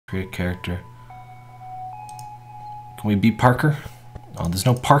Create character. Can we be Parker? Oh, there's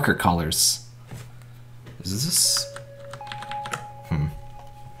no Parker colors. Is this?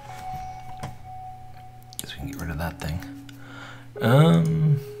 Guess we can get rid of that thing.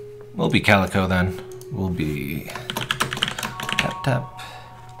 We'll be Calico then. We'll be Tap Tap.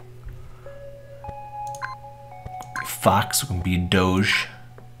 Fox, we can be Doge.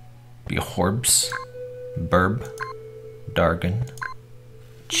 Be a Horbs. Burb. Dargon.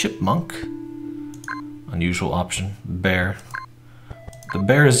 Chipmunk. Unusual option. Bear. The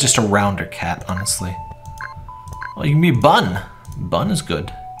bear is just a rounder cat, honestly. Well, you can be Bun. Bun is good.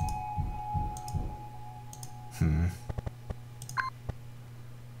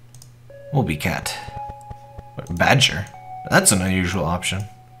 We'll be cat. Badger. That's an unusual option.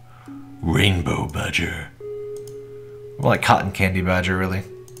 Rainbow badger. More like cotton candy badger, really.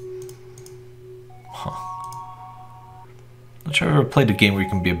 Huh. Not sure I've ever played a game where you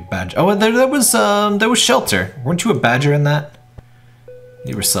can be a badger. Oh, there was Shelter. Weren't you a badger in that?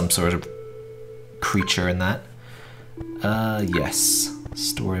 You were some sort of creature in that. Yes.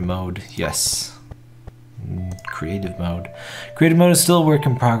 Story mode, yes. Creative mode. Creative mode is still a work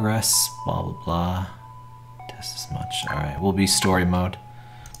in progress. Blah, blah, blah. Test as much. Alright, we'll be story mode.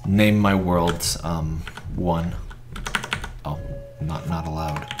 Name my world, 1. Oh, not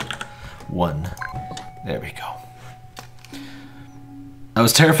allowed. 1. There we go. I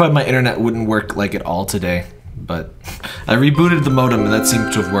was terrified my internet wouldn't work like at all today, but I rebooted the modem and that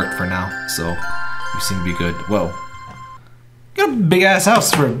seems to have worked for now, so we seem to be good. Whoa. Got a big ass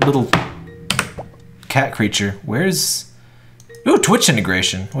house for a little cat creature. Where's... Ooh, Twitch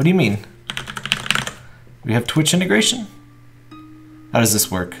integration. What do you mean? We have Twitch integration? How does this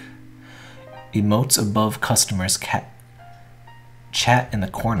work? Emotes above customers, cat chat in the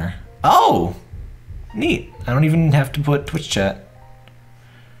corner. Oh! Neat. I don't even have to put Twitch chat.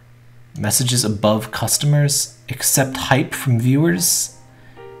 Messages above customers. Accept hype from viewers.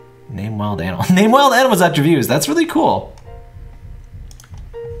 Name wild animals. Name wild animals after views. That's really cool.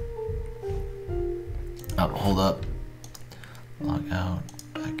 Oh, hold up. Log out.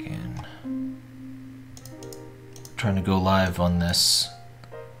 Back in. I'm trying to go live on this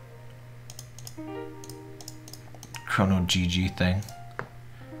Chrono GG thing.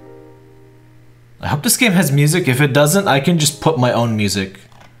 I hope this game has music. If it doesn't, I can just put my own music.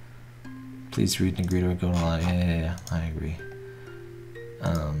 Please read and agree to go live. Yeah, I agree.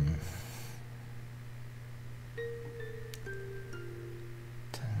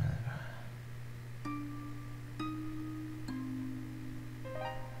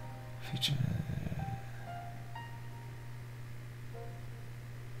 Feature.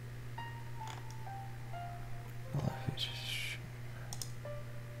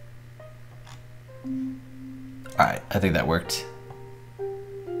 Alright, I think that worked.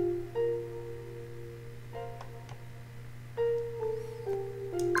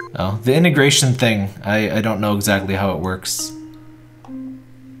 Oh, the integration thing, I don't know exactly how it works.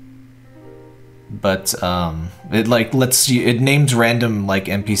 But it like lets you, it names random like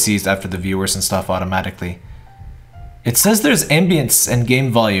NPCs after the viewers and stuff automatically. It says there's ambience and game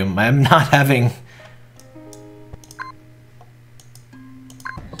volume. I'm not having...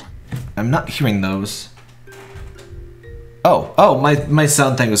 I'm not hearing those. Oh, my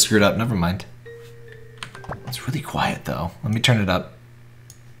sound thing was screwed up. Never mind. It's really quiet though. Let me turn it up.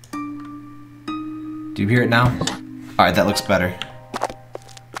 Do you hear it now? Alright, that looks better.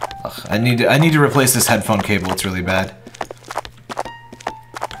 Ugh, I need to replace this headphone cable. It's really bad.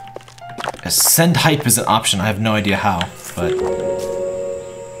 Send hype is an option. I have no idea how, but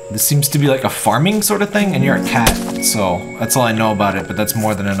this seems to be like a farming sort of thing, and you're a cat, so that's all I know about it. But that's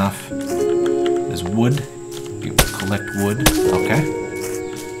more than enough. There's wood. You collect wood. Okay.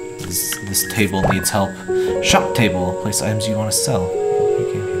 This table needs help. Shop table. Place items you want to sell.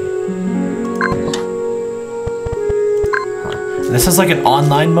 This is like an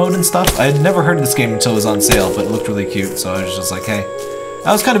online mode and stuff. I had never heard of this game until it was on sale, but it looked really cute, so I was just like, hey.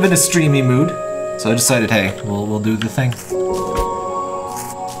 I was kind of in a streamy mood, so I decided, hey, we'll do the thing.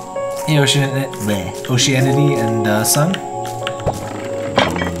 Hey, Oceanity and Sun.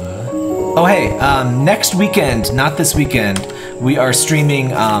 Oh, hey, next weekend, not this weekend, we are streaming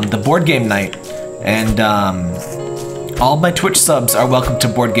the board game night, and all my Twitch subs are welcome to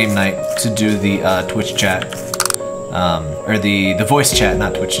board game night to do the Twitch chat. Or the voice chat,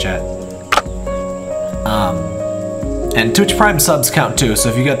 not Twitch chat. And Twitch Prime subs count too, so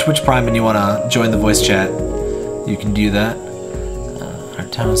if you got Twitch Prime and you want to join the voice chat, you can do that. Our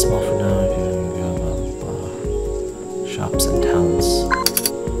town is small for now. Shops and towns.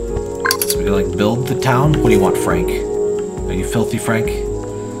 So we can like build the town? What do you want, Frank? Are you filthy, Frank?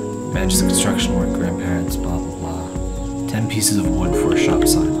 Manage the construction work, grandparents, blah blah blah. 10 pieces of wood for a shop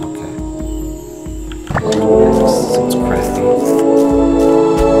sign, okay. Sounds crafty.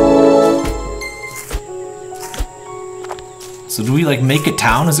 So do we like make a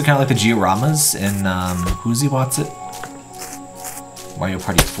town? Is it kind of like the Dioramas in Who's He Wants It? Mario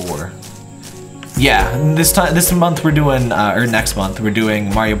Party 4. Yeah, this month we're doing, or next month we're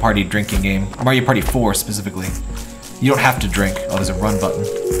doing Mario Party drinking game. Mario Party 4 specifically. You don't have to drink. Oh, there's a run button.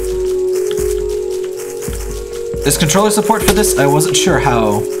 There's controller support for this? I wasn't sure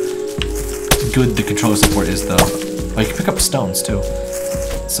how good the controller support is though. Oh, you can pick up stones too.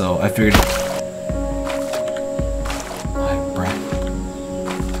 So I figured... I have breath.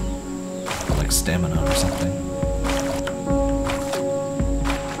 Like stamina or something.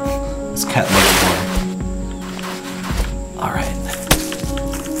 This cat loves water. Alright.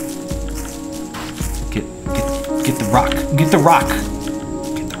 Get the rock. Get the rock.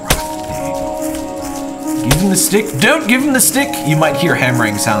 Get the rock. There you go. Give him the stick. Don't give him the stick! You might hear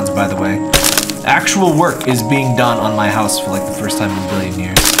hammering sounds, by the way. Actual work is being done on my house for like the first time in a billion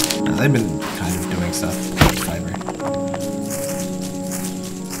years. They've been kind of doing stuff. Fiber.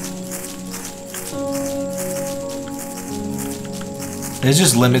 There's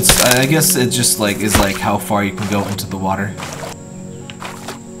just limits. I guess it just like is like how far you can go into the water.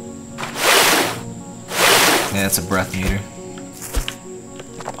 Yeah, it's a breath meter.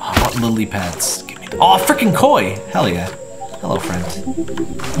 Oh, I want lily pads. Give me the oh, freaking koi! Hell yeah. Hello, friend.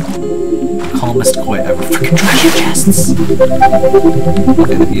 Calmest koi ever. Freaking treasure chests!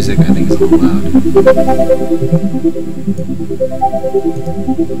 Okay, the music I think is a little loud.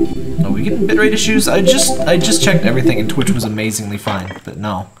 Are we getting bitrate issues? I just checked everything and Twitch was amazingly fine, but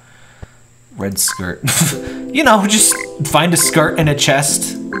no. Red skirt. You know, just find a skirt in a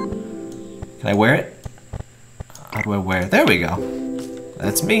chest. Can I wear it? How do I wear it? There we go.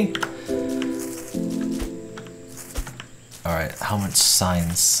 That's me. Alright, how much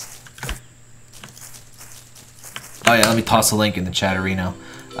signs? Oh yeah, let me toss a link in the chat arena.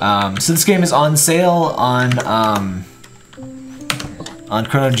 So this game is on sale on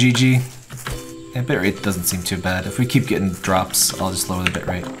Chrono GG. And bitrate doesn't seem too bad. If we keep getting drops, I'll just lower the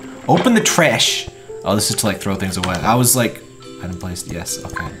bitrate. Open the trash! Oh, this is to like throw things away. I was like, item placed, yes,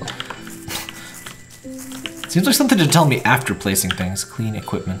 okay. Seems like something to tell me after placing things. Clean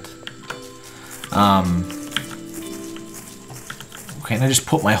equipment. Okay, and I just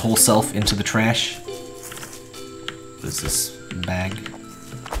put my whole self into the trash. What is this bag?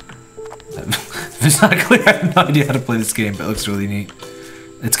 If it's not clear, I have no idea how to play this game, but it looks really neat.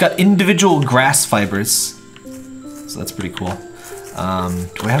 It's got individual grass fibers, so that's pretty cool. Do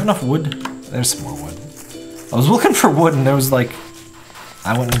I have enough wood? There's some more wood. I was looking for wood and there was like...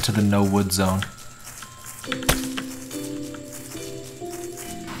 I went into the no wood zone.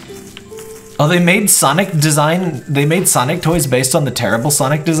 Oh, they made Sonic design. They made Sonic toys based on the terrible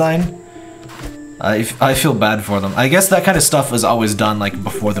Sonic design. I feel bad for them. I guess that kind of stuff was always done like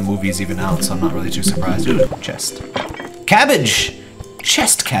before the movie's even out, so I'm not really too surprised. Ooh, chest. Cabbage!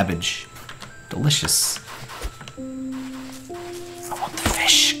 Chest cabbage. Delicious. I want the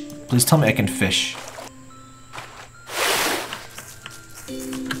fish. Please tell me I can fish.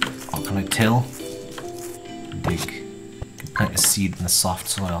 Oh, can I till? Dig. Plant a seed in the soft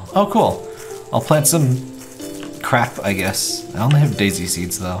soil. Oh, cool. I'll plant some crap, I guess. I only have daisy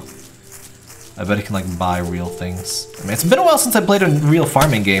seeds, though. I bet I can, like, buy real things. I mean, it's been a while since I played a real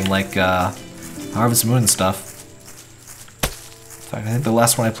farming game, like, Harvest Moon stuff. In fact, I think the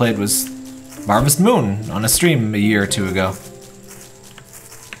last one I played was Harvest Moon on a stream a year or two ago.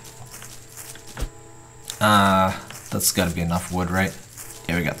 That's gotta be enough wood, right?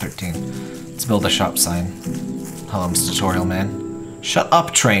 Yeah, we got 13. Let's build a shop sign. Hello, Mr. Tutorial Man. Shut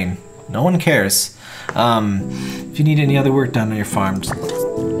up, train. No one cares. If you need any other work done on your farm, just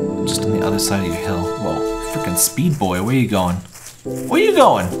on the other side of your hill. Whoa, freaking speed boy, where you going? Where you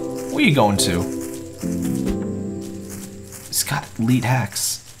going? Where you going to? He's got elite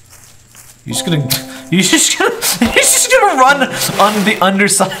hacks. You're just gonna run on the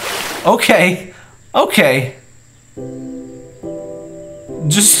underside. Okay. Okay.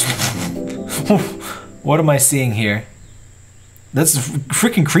 Just what am I seeing here? That's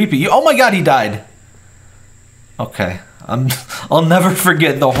freaking creepy. Oh my god, he died. Okay. I'll never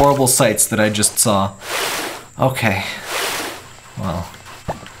forget the horrible sights that I just saw. Okay. Well.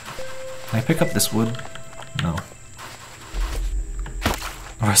 Can I pick up this wood? No.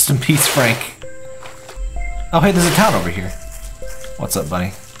 Rest in peace, Frank. Oh, hey, there's a town over here. What's up,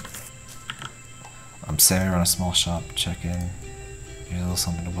 buddy? I'm Sammy, run a small shop. Check in. Here's a little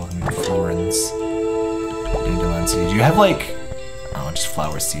something to welcome you to Florence. Dandelion seed. You have, like... Oh, just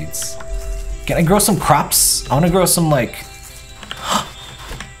flower seeds. Can I grow some crops? I want to grow some, like... I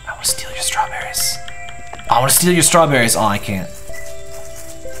want to steal your strawberries. I want to steal your strawberries. Oh, I can't.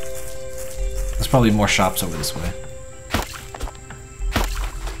 There's probably more shops over this way.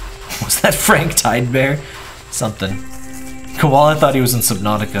 Was that Frank Tide Bear? Something. Koala thought he was in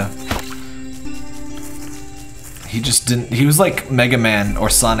Subnautica. He just didn't... He was like Mega Man or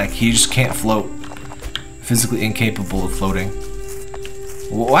Sonic. He just can't float. Physically incapable of floating.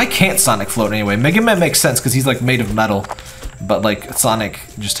 Why can't Sonic float anyway? Mega Man makes sense because he's like made of metal. But like Sonic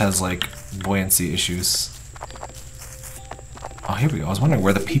just has like buoyancy issues. Oh, here we go. I was wondering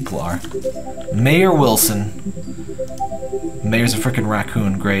where the people are. Mayor Wilson. Mayor's a freaking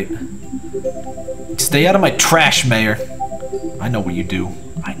raccoon. Great. Stay out of my trash, Mayor. I know what you do.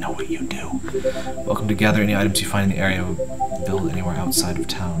 I know what you do. Welcome to gather any items you find in the area. Build anywhere outside of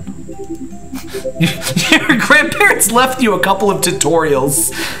town. Your grandparents left you a couple of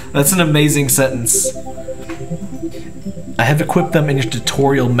tutorials. That's an amazing sentence. I have equipped them in your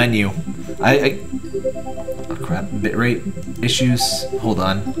tutorial menu. Oh crap, bitrate issues. Hold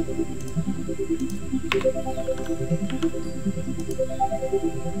on.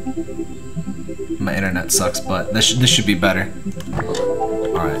 My internet sucks, but this should be better.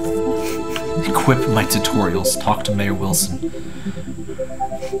 Alright. Equip my tutorials. Talk to Mayor Wilson.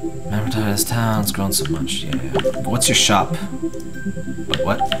 Remember this town's grown so much. Yeah. What's your shop?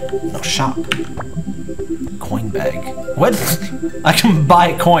 What? No, shop. Coin bag. What? I can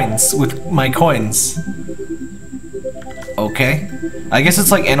buy coins with my coins. Okay. I guess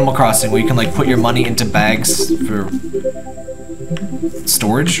it's like Animal Crossing where you can like put your money into bags for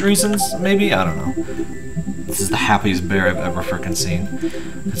storage reasons, maybe? I don't know. This is the happiest bear I've ever frickin' seen.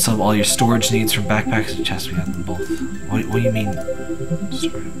 And solve all your storage needs from backpacks to chests. We have them both. What do you mean?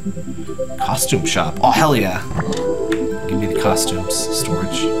 Costume shop. Oh, hell yeah. Give me the costumes.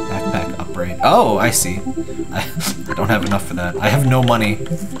 Storage. Backpack upgrade. Oh, I see. I don't have enough for that. I have no money.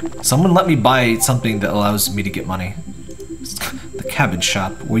 Someone let me buy something that allows me to get money. The cabbage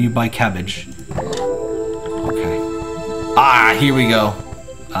shop. Where you buy cabbage. Okay. Ah, here we go.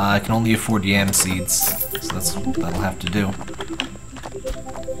 I can only afford yam seeds. So that'll have to do.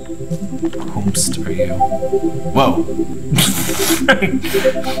 Whomst are you? Whoa!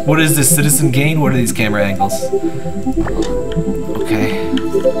 What is this? Citizen Gain? What are these camera angles? Okay.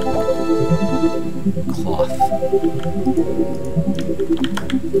 Cloth.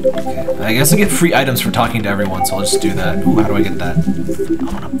 Okay. I guess I get free items for talking to everyone, so I'll just do that. Ooh, how do I get that? I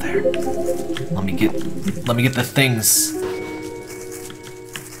went up there. Let me get the things.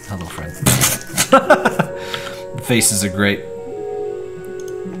 Hello, friend. The faces are great.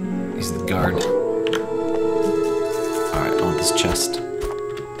 He's the guard. Alright, I want this chest.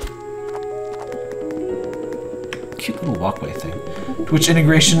 Cute little walkway thing. Twitch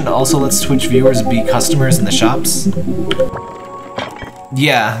integration also lets Twitch viewers be customers in the shops.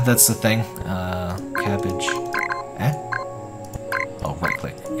 Yeah, that's the thing. Cabbage. Eh? Oh, right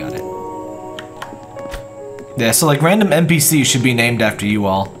click. Got it. Yeah, so like random NPCs should be named after you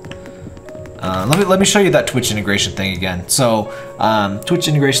all. Let me show you that Twitch integration thing again. So, Twitch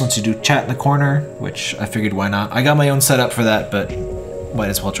integration lets you do chat in the corner, which I figured why not. I got my own setup for that, but might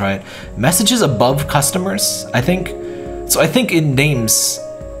as well try it. Messages above customers, I think. So I think it names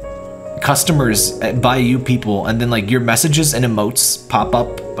customers by you people, and then like your messages and emotes pop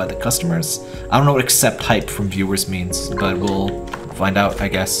up by the customers. I don't know what accept hype from viewers means, but we'll find out, I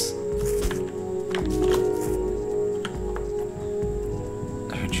guess.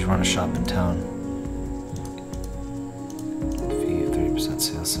 Run a shop in town. Fee of 30%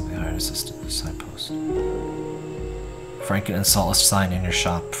 sales, simply hire an assistant side post. Franken and Solace sign in your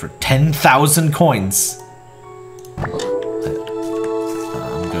shop for 10,000 coins. I'm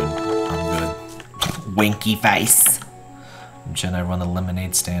good. I'm good. Winky face. Jen, I run the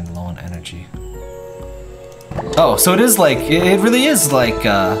lemonade stand low on energy. Oh, so it is like, it really is like,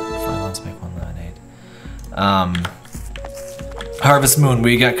 5 months make 1 lemonade. Harvest Moon,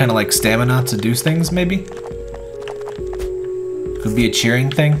 where you got kind of like stamina to do things, maybe? Could be a cheering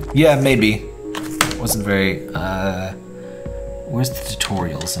thing? Yeah, maybe. Wasn't very, where's the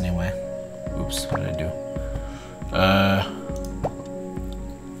tutorials anyway? Oops, what did I do?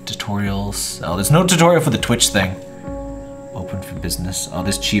 Tutorials. Oh, there's no tutorial for the Twitch thing. Open for business. Oh,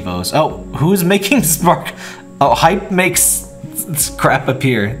 there's Chivos. Oh, who's making Spark? Oh, Hype makes crap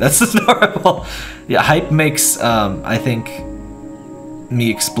appear. That's adorable. Yeah, Hype makes, I think, me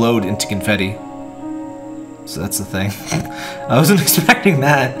explode into confetti. So that's the thing. I wasn't expecting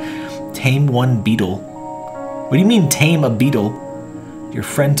that. Tame one beetle. What do you mean tame a beetle? Your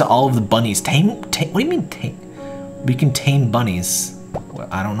friend to all of the bunnies. Tame what do you mean tame? We can tame bunnies.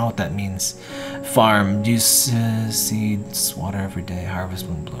 I don't know what that means. Farm. Use seeds, water every day. Harvest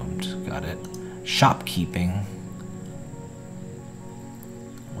when bloomed. Got it. Shopkeeping.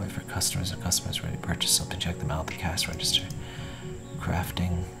 Wait for customers. If customers ready to purchase something, check them out. The cash register.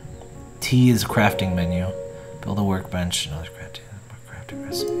 Crafting. T is a crafting menu. Build a workbench. Another crafting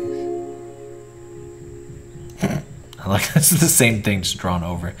recipes. I like this is the same thing, just drawn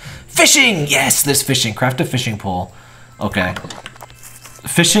over. Fishing! Yes, there's fishing. Craft a fishing pole. Okay.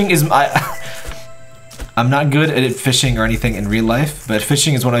 Fishing is I'm not good at fishing or anything in real life, but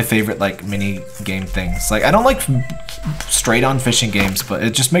fishing is one of my favorite like mini game things. Like I don't like straight on fishing games, but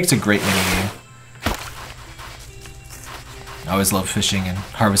it just makes a great mini game. I always love fishing and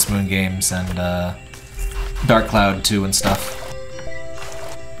Harvest Moon games and Dark Cloud 2 and stuff.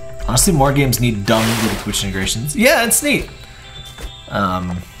 Honestly, more games need dumb little Twitch integrations. Yeah, it's neat.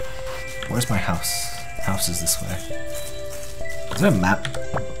 Where's my house? House is this way. Is there a map?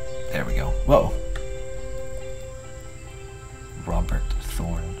 There we go. Whoa. Robert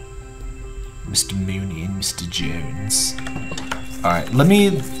Thorne. Mr. Mooney and Mr. Jones. Alright, let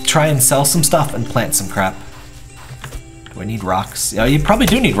me try and sell some stuff and plant some crap. Do I need rocks? Yeah, you probably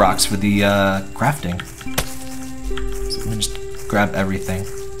do need rocks for the crafting. So let me just grab everything.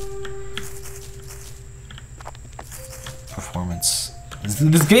 Performance.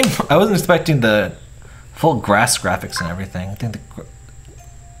 This game, I wasn't expecting the full grass graphics and everything. I think the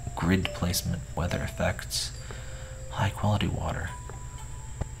grid placement, weather effects, high quality water,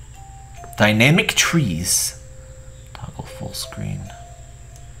 dynamic trees, toggle full screen.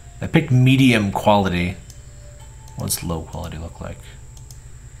 I picked medium quality. What's low quality look like?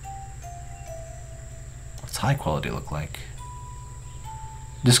 What's high quality look like?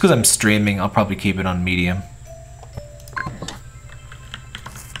 Just because I'm streaming, I'll probably keep it on medium.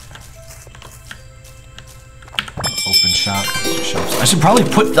 Open shop. Shops. I should probably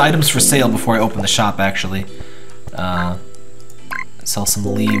put items for sale before I open the shop, actually. Sell some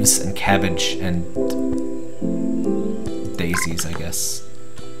leaves and cabbage and daisies, I guess.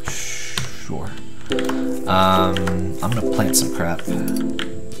 Sure. I'm gonna plant some crap.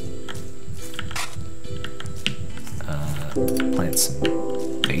 Plant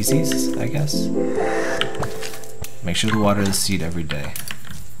some daisies, I guess. Make sure to water the seed every day.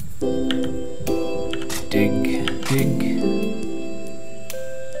 Dig.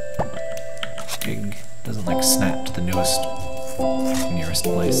 Doesn't like snap to the nearest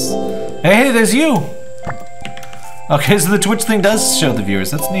place. Hey, there's you! Okay, so the Twitch thing does show the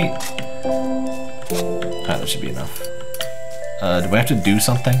viewers. That's neat. Alright, that should be enough. Do we have to do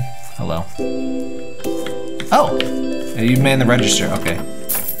something? Hello. Oh! You man the register, okay.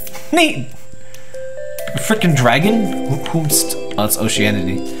 Neat! A frickin' dragon? Whomst? Oh, it's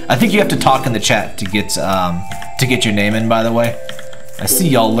Oceanity. I think you have to talk in the chat to get your name in, by the way. I see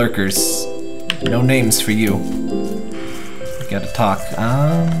y'all lurkers. No names for you. Gotta talk.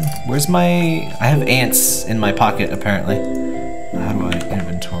 Where's my... I have ants in my pocket, apparently. How do I...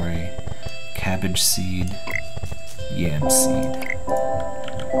 Inventory. Cabbage seed. Yam seed.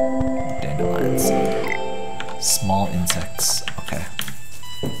 Dandelion seed. Small insects. Okay.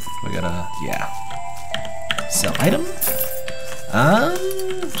 We gotta... Yeah. Sell item?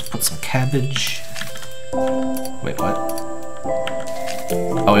 Put some cabbage. Wait, what?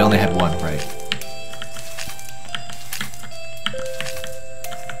 Oh, we only had one, right?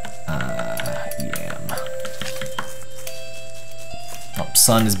 Yam. Oh,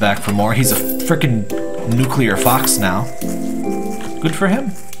 Sun is back for more. He's a frickin' nuclear fox now. Good for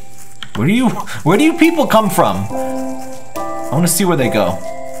him. Where do you people come from? I want to see where they go.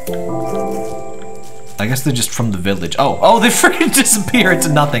 I guess they're just from the village. Oh, they freaking disappear into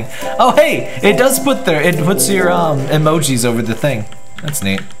nothing. Oh, hey, it does put it puts your emojis over the thing. That's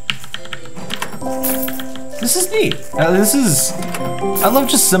neat. This is neat. I love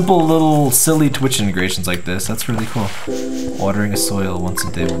just simple little silly Twitch integrations like this. That's really cool. Watering a soil once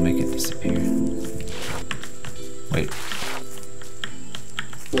a day will make it disappear. Wait.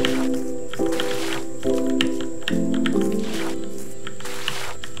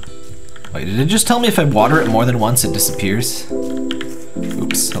 Wait, did it just tell me if I water it more than once, it disappears?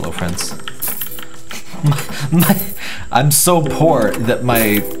 Oops, hello friends. I'm so poor that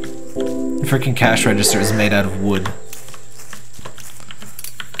my freaking cash register is made out of wood.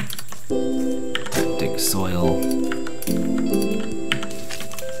 Dig soil.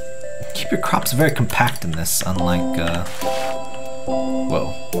 Keep your crops very compact in this, unlike,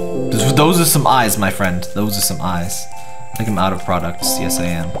 whoa. Those are some eyes, my friend. Those are some eyes. I think I'm out of products. Yes, I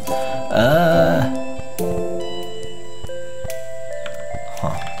am.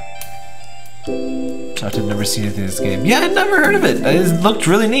 Huh. I've never never seen anything in this game. Yeah, I'd never heard of it. It looked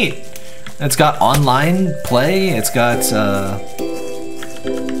really neat. It's got online play. It's got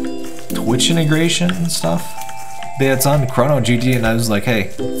Twitch integration and stuff. Yeah, it's on Chrono GG, and I was like, hey,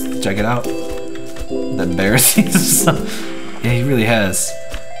 check it out. That bear seems so... Yeah, he really has.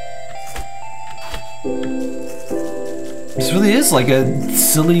 This really is like a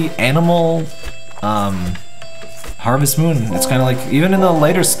silly animal Harvest Moon. It's kind of like, even in the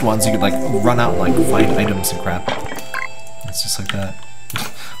latest ones, you could like run out and like find items and crap. It's just like that.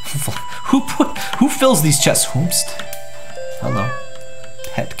 Who fills these chests? Whomst? Hello.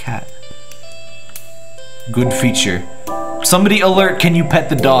 Pet cat. Good feature. Somebody alert, can you pet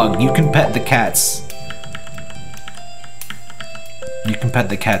the dog? You can pet the cats. You can pet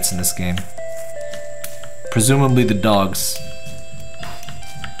the cats in this game. Presumably the dogs.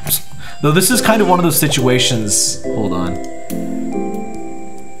 Though this is kind of one of those situations... Hold on.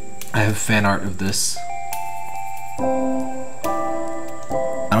 I have fan art of this.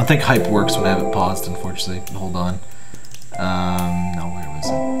 I don't think hype works when I have it paused, unfortunately. Hold on. No, where was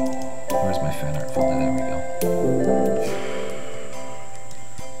it? Where's my fan art folder? There we go.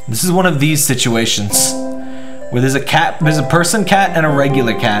 This is one of these situations where there's a cat, there's a person cat and a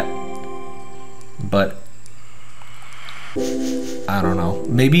regular cat. But I don't know.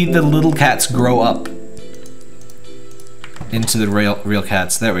 Maybe the little cats grow up into the real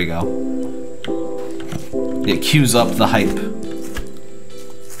cats. There we go. It cues up the hype.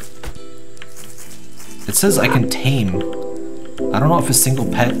 It says I can tame. I don't know if a single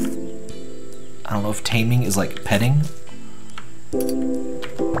pet... I don't know if taming is like petting.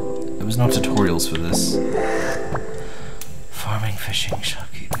 There was no tutorials for this. Farming, fishing,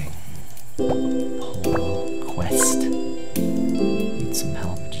 shopkeeping. Pole, quest. Need some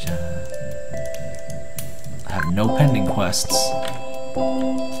help. I have no pending quests.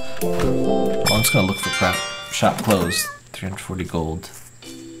 Well, I'm just gonna look for crap. Shop closed. 340 gold.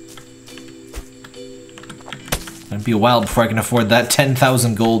 It'd be a while before I can afford that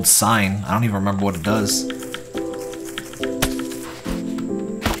 10,000 gold sign. I don't even remember what it does.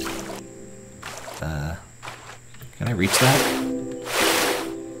 Can I reach that?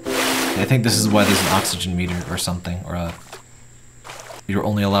 I think this is why there's an oxygen meter or something, or you're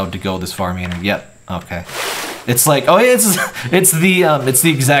only allowed to go this far meter. Yep. Okay. It's like, oh yeah, it's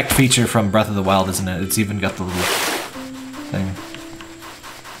the exact feature from Breath of the Wild, isn't it? It's even got the little thing.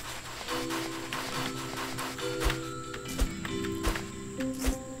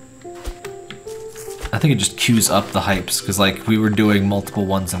 I think it just queues up the hypes, because like we were doing multiple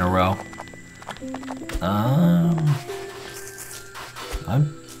ones in a row. I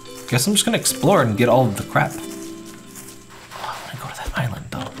guess I'm just gonna explore and get all of the crap. Oh, I wanna go to that island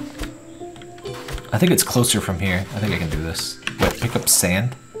though. I think it's closer from here. I think I can do this. Wait, pick up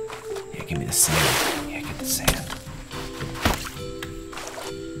sand? Yeah, give me the sand. Yeah, get the sand.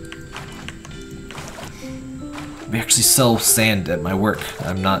 We actually sell sand at my work.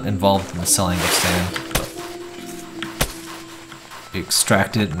 I'm not involved in the selling of sand. We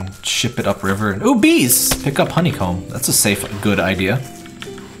extract it and ship it upriver. Ooh, bees! Pick up honeycomb. That's a safe, good idea.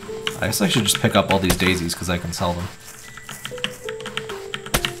 I guess I should just pick up all these daisies because I can sell them.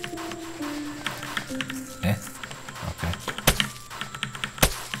 Eh? Okay.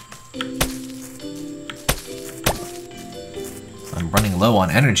 I'm running low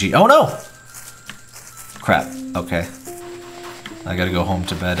on energy. Oh no! Crap. Okay. I gotta go home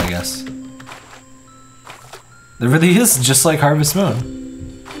to bed, I guess. There really is, just like Harvest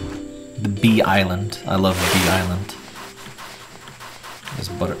Moon. The Bee Island. I love the Bee Island. There's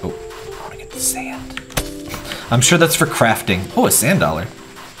butter. Oh, I wanna get the sand. I'm sure that's for crafting. Oh, a sand dollar.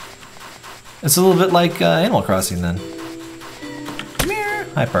 It's a little bit like Animal Crossing then. Come here.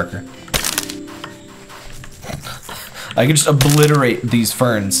 Hi, Parker. I can just obliterate these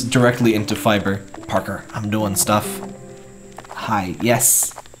ferns directly into fiber. Parker, I'm doing stuff. Hi,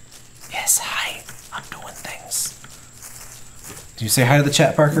 yes. Yes, hi. I'm doing things. Did you say hi to the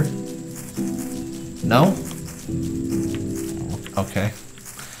chat, Parker? No? Okay.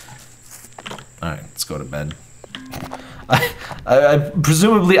 Alright, let's go to bed. I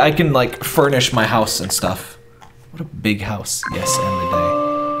presumably I can like furnish my house and stuff. What a big house. Yes, end the day.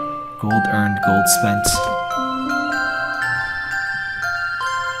 Gold earned, gold spent.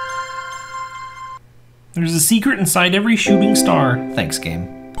 There's a secret inside every shooting star. Thanks,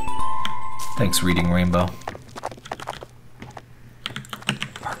 game. Thanks, Reading Rainbow.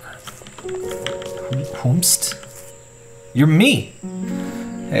 Parker. Whomst? You're me!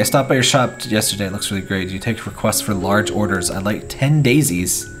 Hey, I stopped by your shop yesterday. It looks really great. You take requests for large orders. I'd like 10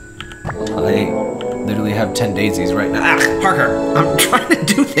 daisies. I literally have 10 daisies right now. Ah, Parker! I'm trying to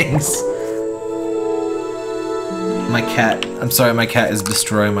do things! My cat. I'm sorry, my cat is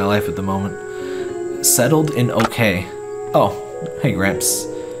destroying my life at the moment. Settled in okay. Oh, hey Gramps.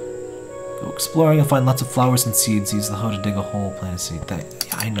 Go exploring and find lots of flowers and seeds. Use the hoe to dig a hole, plant a seed. Yeah,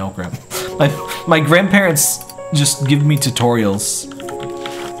 I know, Gramp. My grandparents just give me tutorials.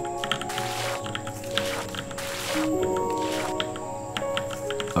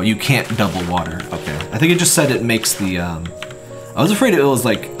 Oh, you can't double water. Okay. I think it just said it makes the, I was afraid it was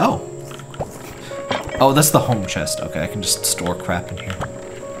like, oh. Oh, that's the home chest. Okay, I can just store crap in here.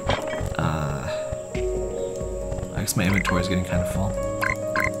 I guess my inventory is getting kind of full.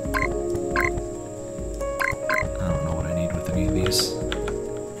 I don't know what I need with any of these.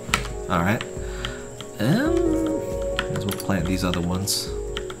 Alright. Might as well plant these other ones.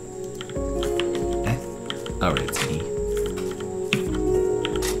 Eh? Alright, it's E.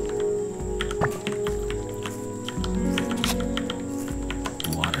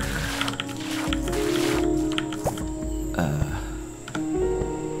 Water.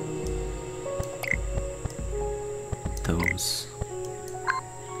 Those.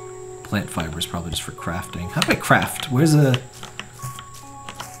 Plant fiber is probably just for crafting. How do I craft? Where's a...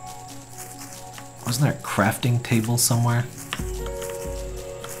 Wasn't there a crafting table somewhere?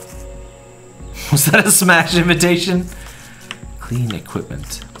 Was that a Smash invitation? Clean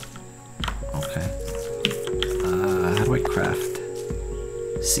equipment. Okay. How do I craft?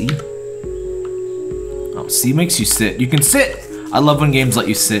 C? Oh, C makes you sit. You can sit! I love when games let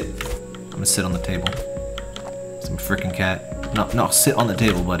you sit. I'm gonna sit on the table. Some freaking cat. No, sit on the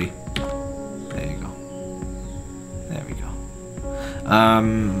table, buddy. There you go. There we go.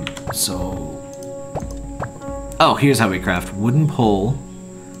 So... Oh, here's how we craft. Wooden pole.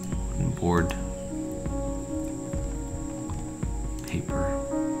 Wooden board. Paper.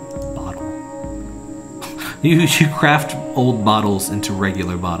 Bottle. You craft old bottles into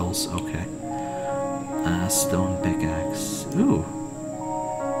regular bottles. Okay. Stone pickaxe. Ooh.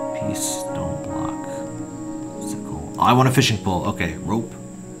 Piece, stone block. Sickle. Oh, I want a fishing pole. Okay, rope.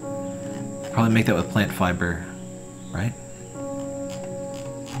 Probably make that with plant fiber, right?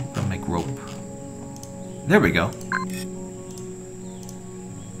 I'll make rope. There we go.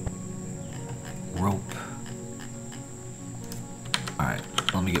 Rope. Alright,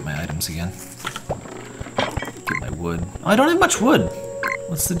 let me get my items again. Get my wood. Oh, I don't have much wood.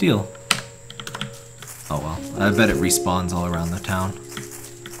 What's the deal? Oh well, I bet it respawns all around the town.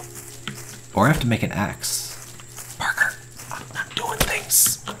 Or I have to make an axe. Parker, I'm doing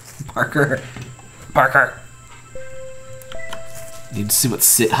things. Parker. Parker. Need to see what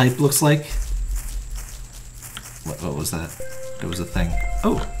sit hype looks like. What was that? There was a thing.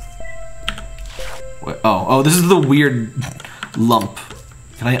 Oh. What? Oh, this is the weird lump.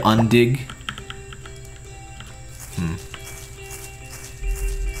 Can I undig?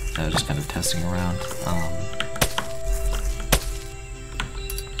 I was just kind of testing around. Do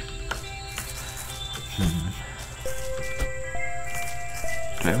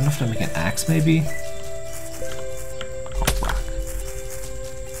I have enough to make an axe, maybe? Oh, rock.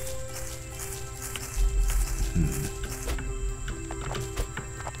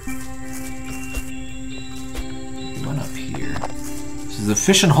 We went up here. There's a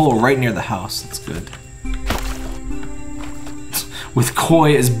fishing hole right near the house. That's good. With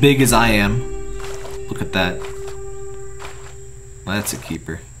koi as big as I am. Look at that. Well, that's a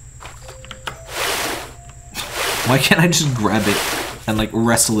keeper. Why can't I just grab it and like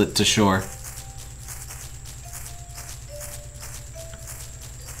wrestle it to shore?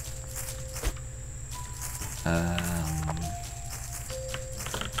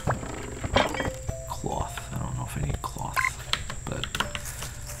 Cloth. I don't know if I need cloth, but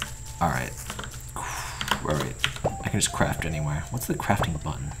alright. Alright. I can just craft anywhere. What's the crafting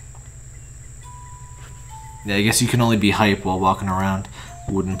button? Yeah, I guess you can only be hype while walking around.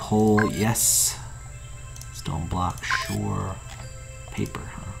 Wooden pole, yes. Stone block, sure. Paper,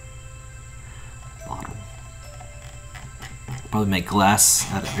 huh? Bottle. Probably make glass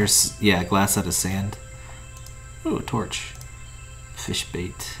out of, glass out of sand. Ooh, a torch. Fish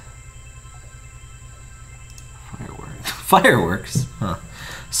bait. Fireworks. Fireworks? Huh.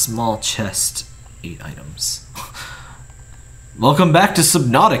 Small chest. 8 items. Welcome back to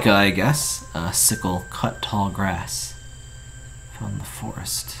Subnautica, I guess. Sickle, cut tall grass. Found the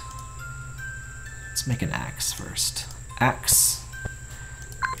forest. Let's make an axe first. Axe.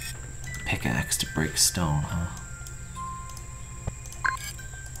 Pickaxe to break stone, huh?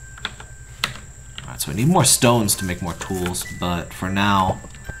 Alright, so I need more stones to make more tools, but for now,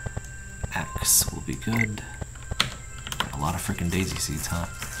 axe will be good. Got a lot of freaking daisy seeds, huh?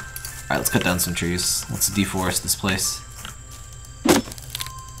 Alright, let's cut down some trees. Let's deforest this place.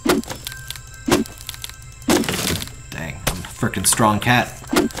 Frickin' strong cat.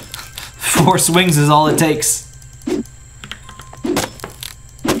 4 swings is all it takes. You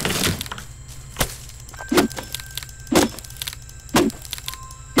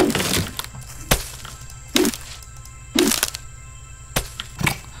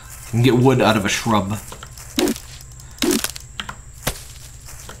can get wood out of a shrub.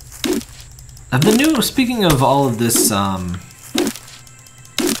 Speaking of all of this,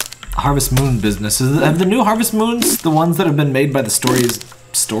 Harvest Moon business, have the new Harvest Moons, the ones that have been made by the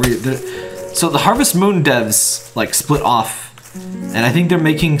so the Harvest Moon devs, like, split off, and I think they're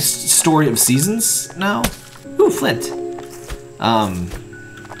making Story of Seasons now? Ooh, Flint. And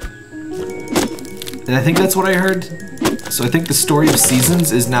I think that's what I heard. So I think the Story of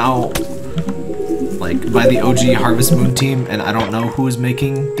Seasons is now, like, by the OG Harvest Moon team, and I don't know who is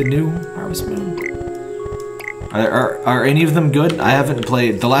making the new Harvest Moon. Are any of them good? I haven't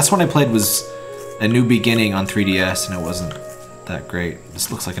played. The last one I played was A New Beginning on 3DS, and it wasn't that great.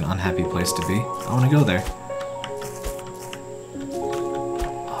 This looks like an unhappy place to be. I want to go there.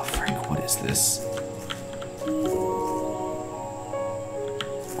 Oh, Frank, what is this?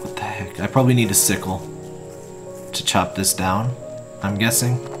 What the heck? I probably need a sickle to chop this down, I'm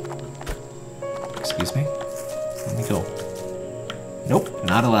guessing. Excuse me? Let me go. Nope,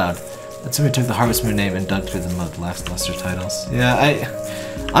 not allowed. That's when we took the Harvest Moon name and dug through the lackluster titles. Yeah,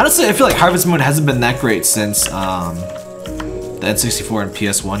 honestly, I feel like Harvest Moon hasn't been that great since the N64 and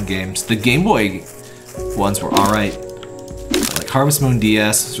PS1 games. The Game Boy ones were alright. Like Harvest Moon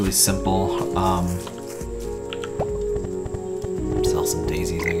DS was really simple. Sell some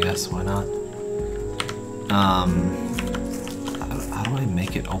daisies, I guess. Why not? How do I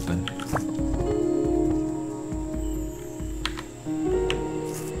make it open?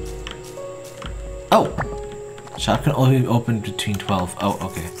 Oh! Shop can only be open between 12. Oh,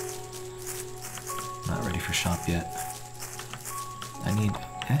 okay. Not ready for shop yet. I need...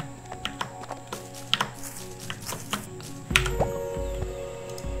 eh?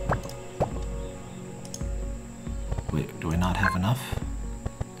 Wait, do I not have enough?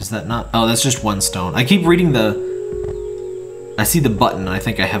 Is that not... oh, that's just 1 stone. I keep reading the... I see the button and I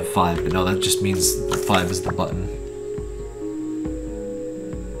think I have 5, but no, that just means 5 is the button.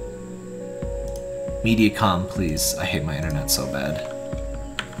 Mediacom, please. I hate my internet so bad.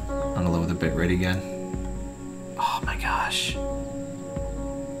 I'm gonna lower the bitrate again. Oh my gosh.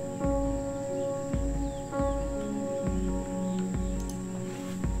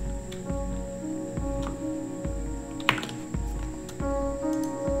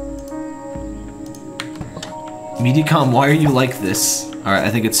 Mediacom, why are you like this? Alright,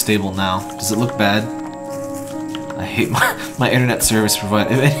 I think it's stable now. Does it look bad? I hate my internet service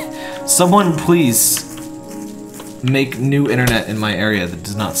provider. Someone please make new internet in my area that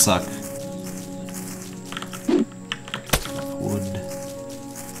does not suck. Wood.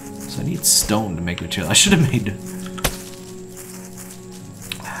 So I need stone to make material. I should have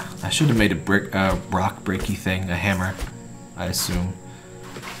made a brick, rock breaky thing, a hammer, I assume,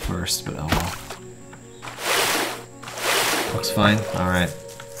 first, but oh well. Looks fine. Alright.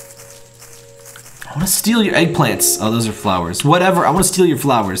 I want to steal your eggplants. Oh, those are flowers. Whatever, I want to steal your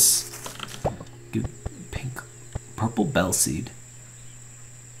flowers. Purple bell seed.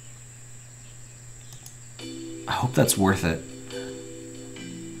 I hope that's worth it.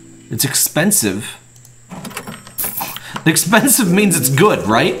 It's expensive. The expensive means it's good,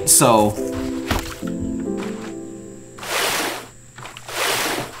 right? So...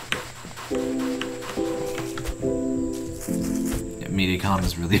 yeah, Mediacom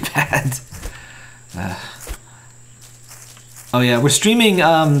is really bad. Oh yeah, we're streaming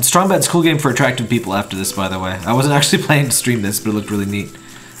Strong Bad's Cool Game for Attractive People after this, by the way. I wasn't actually planning to stream this, but it looked really neat.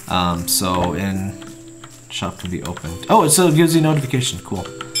 So in shop can be opened. Oh, so it gives you a notification. Cool.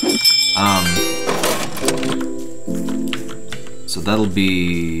 So that'll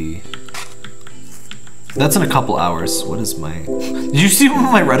be... that's in a couple hours. What is my... did you see what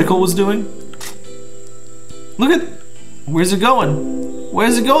my reticle was doing? Look at... where's it going?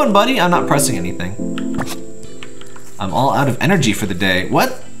 Where's it going, buddy? I'm not pressing anything. I'm all out of energy for the day.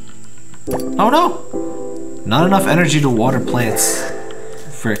 What? Oh no! Not enough energy to water plants.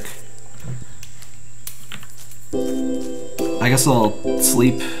 Frick. I guess I'll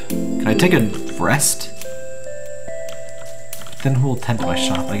sleep. Can I take a rest? Then who will tend to my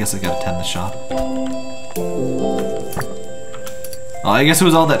shop? I guess I gotta tend the shop. Oh, I guess it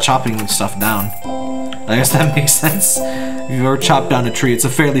was all that chopping stuff down. I guess that makes sense. If you've ever chopped down a tree, it's a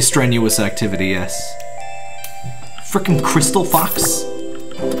fairly strenuous activity, yes. Frickin' crystal fox?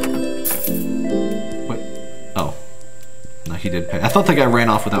 What? Oh. No, he did pay. I thought the guy ran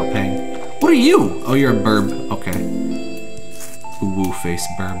off without paying. What are you? Oh, you're a burb. Okay. Woo face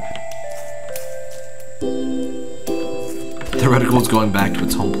burb. The reticle is going back to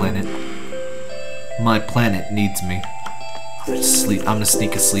its home planet. My planet needs me. I'm gonna sleep. I'm gonna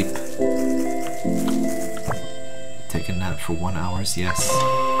sneak asleep. Take a nap for 1 hour, yes.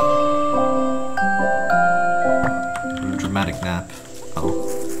 A dramatic nap. Oh.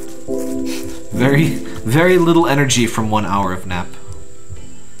 Very little energy from 1 hour of nap.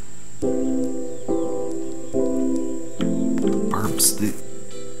 Burbs.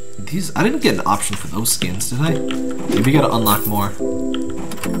 These. I didn't get an option for those skins, did I? Maybe you gotta unlock more.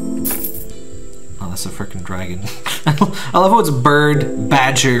 Oh, that's a freaking dragon. I love how it's bird,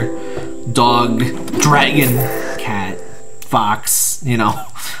 badger, dog, dragon, cat, fox, you know.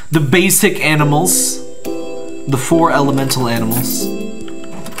 The basic animals. The 4 elemental animals.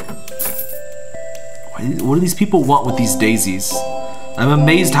 What do these people want with these daisies? I'm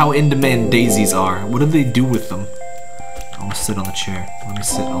amazed how in demand daisies are. What do they do with them? I want to sit on the chair. Let me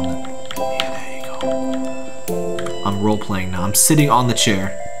sit on the... Yeah, there you go. I'm role-playing now. I'm sitting on the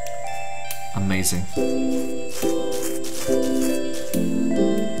chair. Amazing.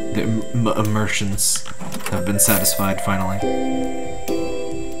 The immersions have been satisfied finally.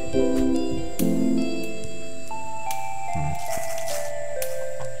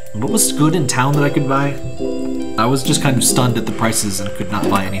 What was good in town that I could buy? I was just kind of stunned at the prices and could not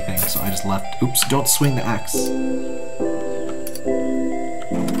buy anything, so I just left. Oops, don't swing the axe.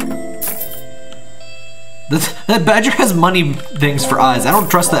 That badger has money things for eyes. I don't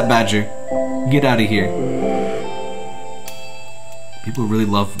trust that badger. Get out of here. People really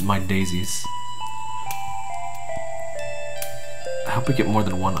love my daisies. I hope I get more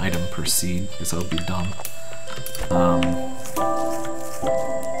than 1 item per seed, because that would be dumb.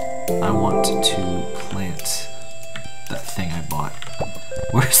 I want to plant that thing I bought.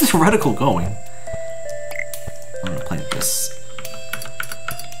 Where's the reticle going? I'm gonna plant this.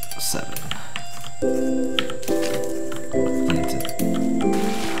 7. Plant it.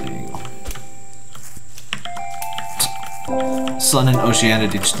 There you go. Sun and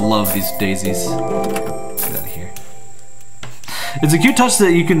Oceanity just love these daisies. Get out of here. It's a cute touch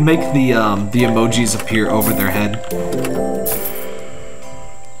that you can make the emojis appear over their head.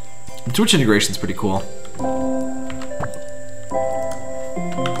 The Twitch integration is pretty cool.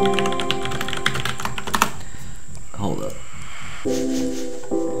 Hold up.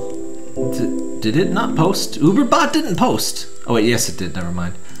 Did it not post? Uberbot didn't post. Oh wait, yes it did. Never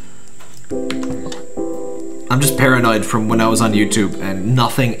mind. I'm just paranoid from when I was on YouTube and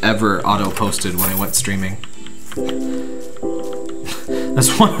nothing ever auto-posted when I went streaming. That's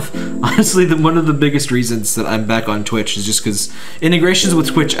honestly one of the biggest reasons that I'm back on Twitch is just because integrations with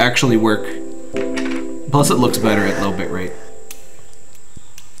Twitch actually work. Plus it looks better at low bitrate.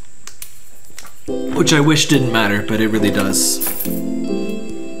 Which I wish didn't matter, but it really does.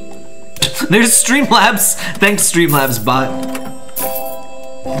 There's Streamlabs! Thanks Streamlabs bot.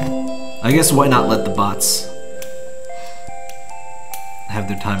 I guess why not let the bots have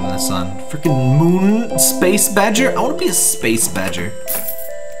their time in the sun. Freaking moon space badger? I want to be a space badger.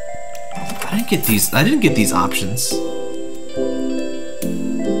 I didn't get these options.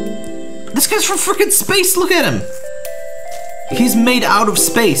 This guy's from freaking space, look at him! He's made out of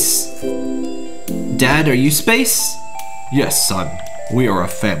space. Dad, are you space? Yes, son. We are a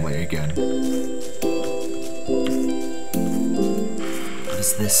family again. What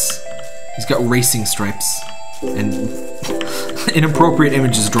is this? He's got racing stripes and inappropriate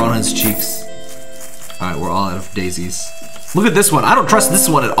images drawn on his cheeks. Alright, we're all out of daisies. Look at this one. I don't trust this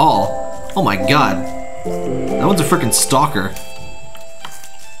one at all. Oh my god. That one's a freaking stalker.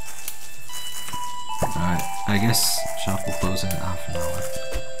 Alright, I guess shop will close in half an hour.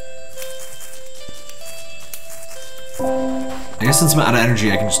 I guess since I'm out of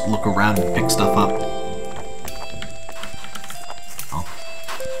energy, I can just look around and pick stuff up. Oh.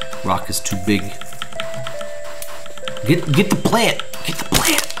 Rock is too big. Get the plant! Get the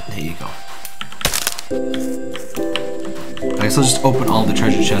plant! There you go. I guess I'll just open all the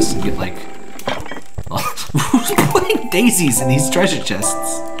treasure chests and get like... Who's putting daisies in these treasure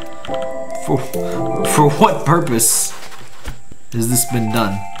chests? For what purpose has this been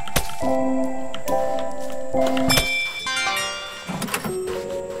done?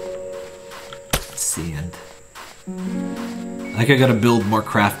 Sand. I think I gotta build more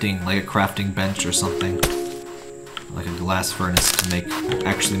crafting, like a crafting bench or something. Like a glass furnace to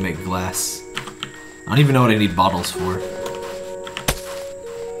actually make glass. I don't even know what I need bottles for.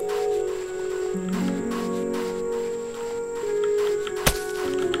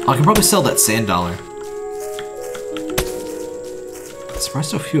 I can probably sell that sand dollar. I'm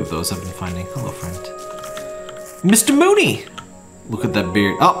surprised how few of those I've been finding. Hello, friend. Mr. Mooney! Look at that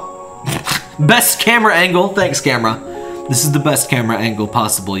beard. Oh! Best camera angle. Thanks, camera. This is the best camera angle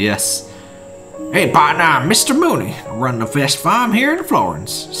possible, yes. Hey, partner, Mr. Mooney. I run the best farm here in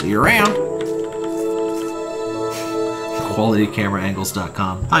Florence. See you around.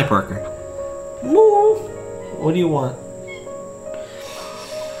 QualityCameraAngles.com. Hi, Parker. Woo! What do you want?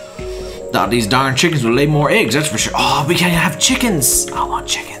 Thought these darn chickens would lay more eggs, that's for sure. Oh, we can't have chickens. I want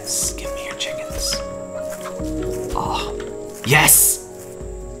chickens. Give me your chickens. Oh, yes!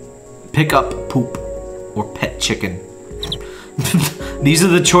 Pick up poop or pet chicken. These are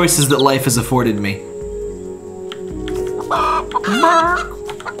the choices that life has afforded me.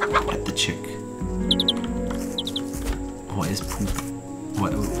 Pet the chick. What is poop?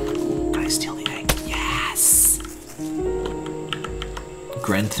 What? Can I steal the egg? Yes!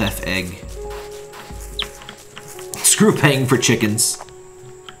 Grand Theft egg. Screw paying for chickens.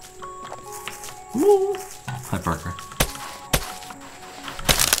 Woo. Hi, Parker.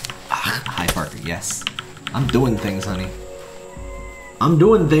 Hi, Parker. Yes. I'm doing things, honey. I'm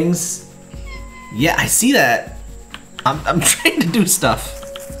doing things. Yeah, I see that. I'm trying to do stuff.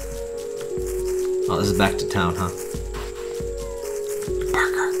 Oh, this is back to town, huh?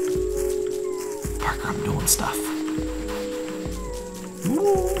 Parker. Parker, I'm doing stuff.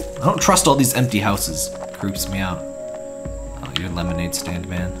 Ooh. I don't trust all these empty houses. Creeps me out. Oh, your lemonade stand,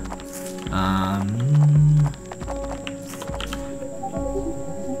 man.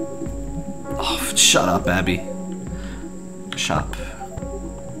 Oh, shut up, Abby. Shop.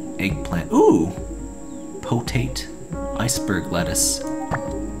 Eggplant. Ooh! Potate. Iceberg lettuce.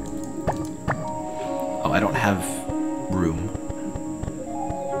 Oh, I don't have room.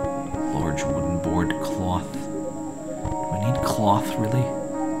 Large wooden board cloth. Do I need cloth, really?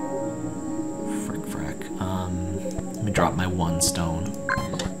 Frick, frack. Let me drop my one stone.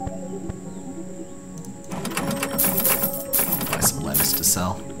 Buy some lettuce to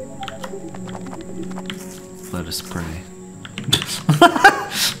sell. Lettuce spray.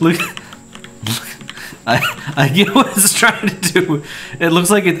 Look. I get what it's trying to do. It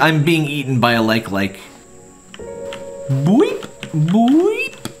looks like I'm being eaten by a like. Boop,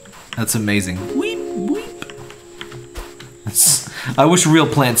 boop. That's amazing. Weep, weep. I wish real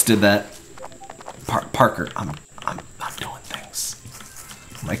plants did that. Parker, I'm doing things.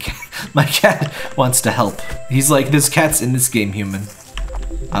 My cat wants to help. He's like, this cat's in this game, human.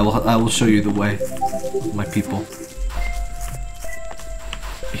 I will show you the way, my people.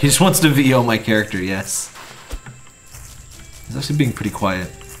 He just wants to VO my character, yes. He's actually being pretty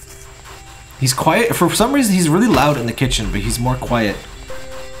quiet. He's quiet, for some reason he's really loud in the kitchen, but he's more quiet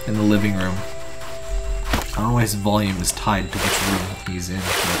in the living room. I don't know why his volume is tied to which room he's in,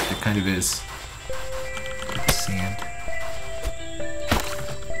 but it kind of is. Sand.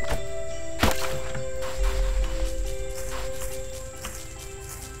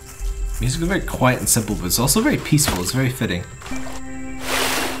 Music is very quiet and simple, but it's also very peaceful. It's very fitting.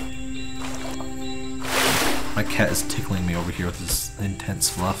 My cat is tickling me over here with this intense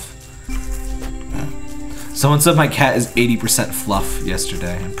fluff. Someone said my cat is 80% fluff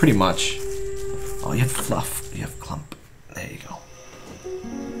yesterday, and pretty much. Oh, you have fluff. You have clump. There you go.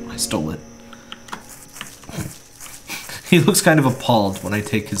 I stole it. He looks kind of appalled when I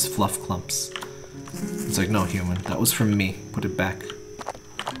take his fluff clumps. It's like, no, human. That was from me. Put it back.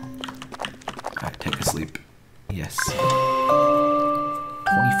 Alright, take a sleep. Yes.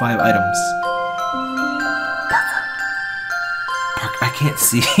 25 items. I can't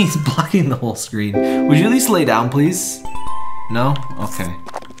see. He's blocking the whole screen. Would you at least lay down, please? No? Okay.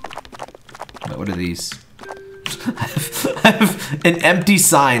 But what are these? I have an empty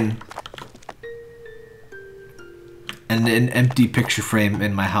sign. And an empty picture frame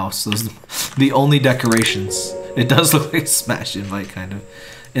in my house. Those are the only decorations. It does look like a smash invite, kind of.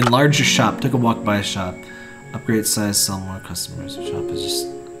 Enlarge your shop. Took a walk by a shop. Upgrade size, sell more customers. The shop is just...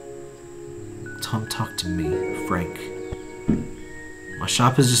 Tom, talk to me, Frank. My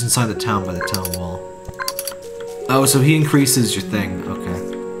shop is just inside the town by the town wall. Oh, so he increases your thing. Okay.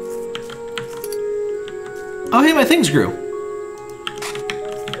 Oh, hey, my things grew.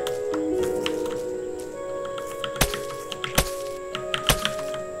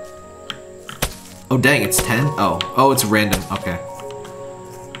 Oh, dang, it's 10? Oh, it's random. Okay.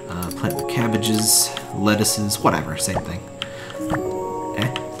 Plant the cabbages, lettuces, whatever, same thing.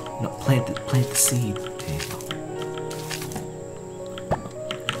 Eh? No, plant the seed. There you go.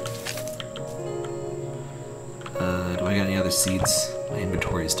 Do I got any other seeds? My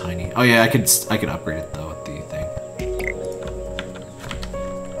inventory is tiny. Oh yeah, I could upgrade it though with the thing.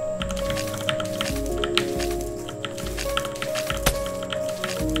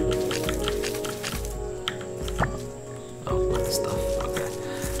 Oh, a lot of stuff.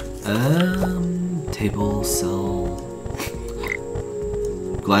 Table, cell.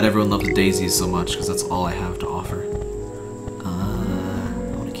 Glad everyone loves daisies so much, because that's all I have to offer.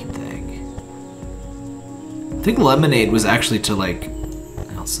 I want to keep the egg. I think lemonade was actually to like...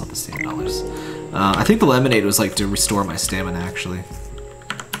 I'll sell the same dollars. I think the lemonade was like to restore my stamina, actually.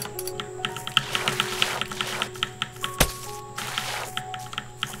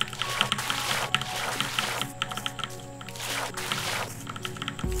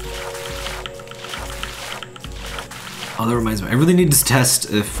 Oh, that reminds me. I really need to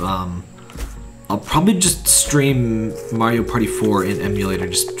test if, I'll probably just stream Mario Party 4 in emulator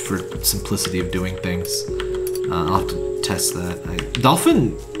just for simplicity of doing things. I'll have to test that.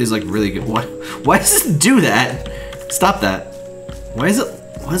 Dolphin is like really good. Why does it do that? Stop that. What is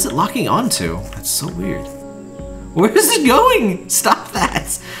it locking onto? That's so weird. Where is it going? Stop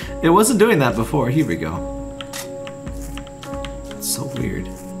that. It wasn't doing that before. Here we go. It's so weird.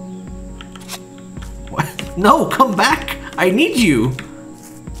 What? No, come back. I need you.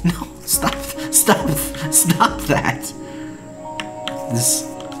 No, stop that.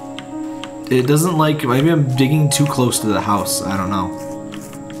 It doesn't like, maybe I'm digging too close to the house, I don't know.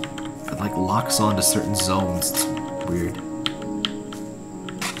 It like locks onto certain zones, it's weird.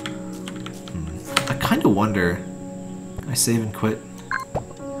 I kinda wonder, can I save and quit?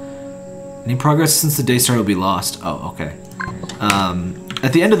 Any progress since the day started will be lost. Oh, okay.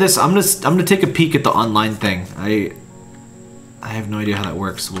 At the end of this, I'm gonna take a peek at the online thing. I have no idea how that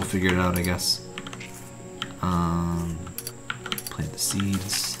works, so we'll figure it out, I guess. Plant the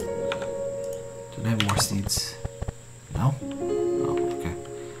seeds. Did I have more seeds? No? Oh, okay.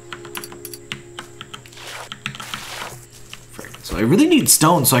 So I really need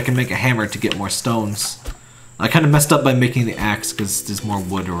stone so I can make a hammer to get more stones. I kind of messed up by making the axe because there's more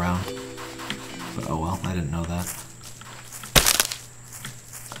wood around. But oh well, I didn't know that.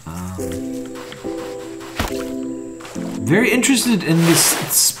 Very interested in this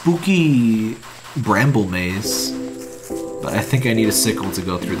spooky bramble maze. But I think I need a sickle to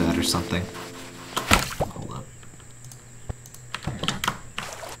go through that or something. Hold up.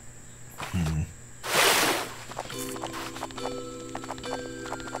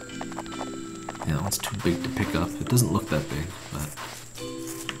 Yeah, that one's too big to pick up. It doesn't look that big, but...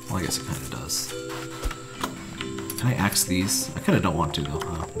 Well, I guess it kind of does. Can I axe these? I kind of don't want to, though.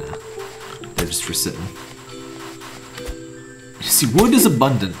 Oh, nah. They're just for sitting. You see, wood is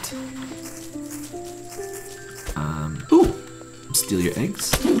abundant. Ooh! Steal your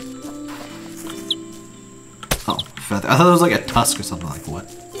eggs. Oh, feather. I thought it was like a tusk or something like what?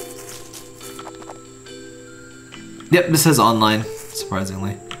 Yep, this says online,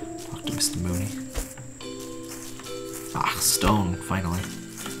 surprisingly. Talk to Mr. Mooney. Ah, stone, finally.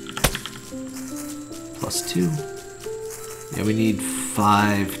 +2. Yeah, we need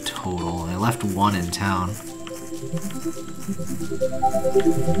 5 total. I left 1 in town.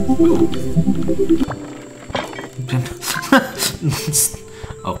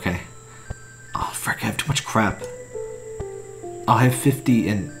 Okay. Oh, frick, I have too much crap. Oh, I have 50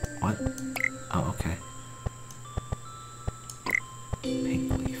 in... What? Oh, okay.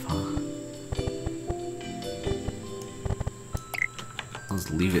 Pink leaf, huh? I'll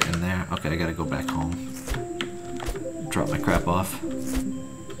just leave it in there. Okay, I gotta go back home. Drop my crap off.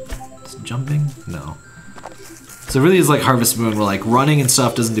 Is it jumping? No. So it really is like Harvest Moon, where like running and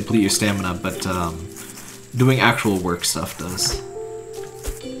stuff doesn't deplete your stamina, but doing actual work stuff does.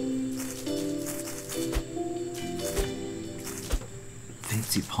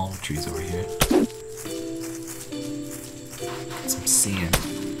 Fancy palm trees over here. Get some sand.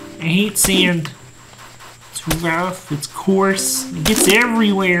 I hate sand. It's rough, it's coarse, it gets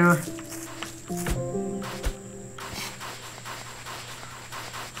everywhere.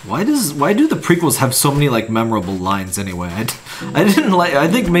 Why do the prequels have so many like memorable lines anyway? I didn't like. I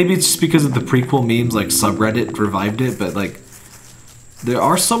think maybe it's just because of the prequel memes, like subreddit revived it, but like there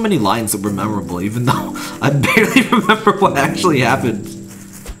are so many lines that were memorable, even though I barely remember what actually happened.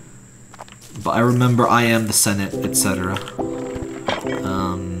 But I remember I am the Senate, etc.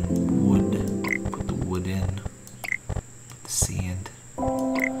 Wood. Put the wood in. Put the sand.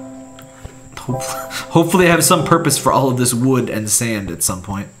 Hopefully I have some purpose for all of this wood and sand at some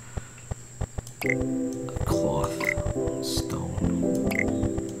point. Cloth. Stone.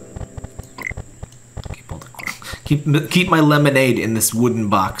 Keep all the keep my lemonade in this wooden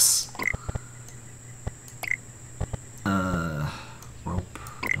box. Rope.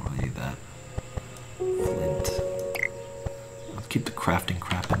 Don't need that. Flint. I'll keep the crafting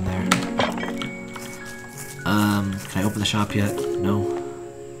crap in there. Can I open the shop yet? No.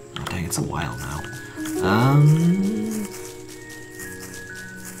 Oh dang, it's a while now.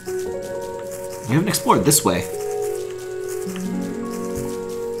 We haven't explored this way.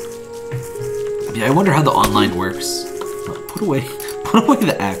 Yeah, I wonder how the online works. Put away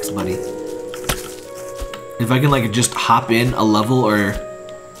the axe, buddy. If I can like just hop in a level, or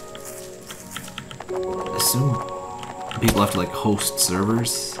assume people have to like host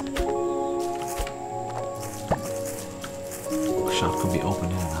servers. Shop can be open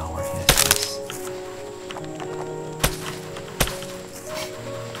in an hour. Yes.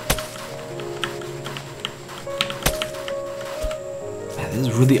 Man, this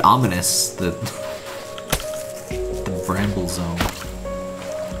is really ominous. The bramble zone.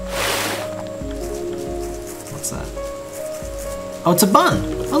 What's that? Oh, it's a bun.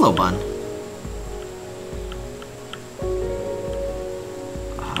 Hello, bun.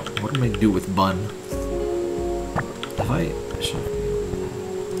 What am I do with bun? If I should.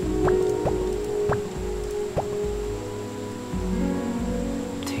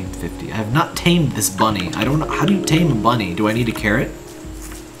 Tamed 50. I have not tamed this bunny. I don't know. How do you tame a bunny? Do I need a carrot?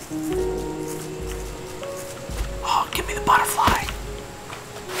 Oh, give me the butterfly.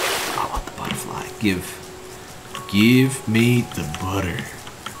 I want the butterfly. Give me the butter.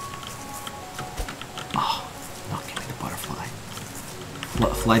 Oh, no, give me the butterfly.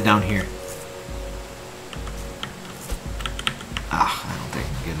 Fly down here. Ah, I don't think I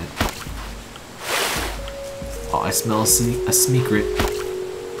can get it. Oh, I smell a secret.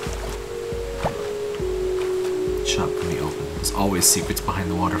 Shop can be open. There's always secrets behind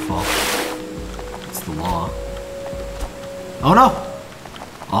the waterfall. That's the law. Oh no!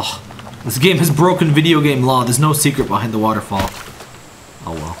 Oh, this game has broken video game law. There's no secret behind the waterfall.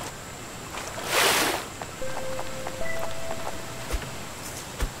 Oh well.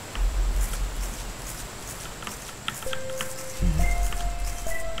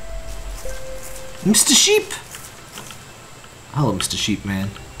 Mr. Sheep! Hello, Mr. Sheep Man.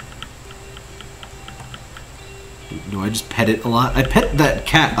 Do I just pet it a lot? I pet that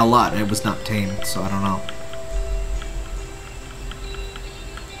cat a lot and it was not tamed, so I don't know.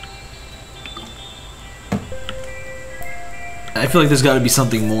 I feel like there's got to be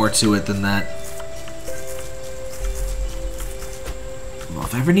something more to it than that. Well,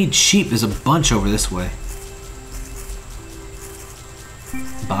 if I ever need sheep, there's a bunch over this way.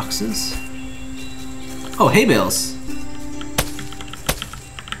 Boxes? Oh, hay bales.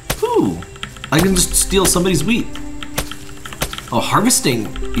 Ooh, I can just steal somebody's wheat. Oh,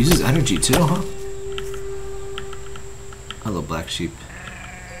 harvesting uses energy too, huh? Hello, black sheep.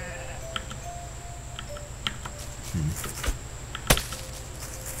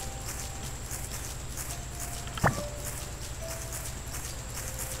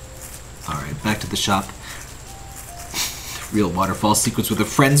 Alright, back to the shop. Real waterfall sequence with the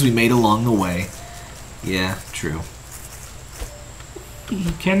friends we made along the way. Yeah, true.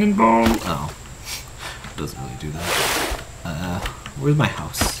 Cannonball. Oh. Doesn't really do that. Where's my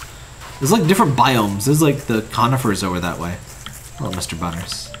house? There's like different biomes. There's like the conifers over that way. Hello, Mr.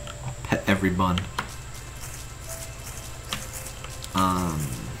 Bunners. I'll pet every bun.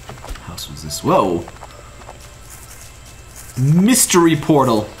 House was this? Whoa! Mystery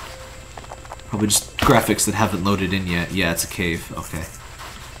portal! Probably just graphics that haven't loaded in yet. Yeah, it's a cave. Okay.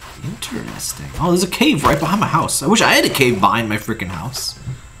 Interesting. Oh, there's a cave right behind my house. I wish I had a cave behind my freaking house.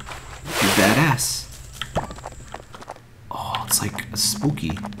 That'd be badass. Oh, it's like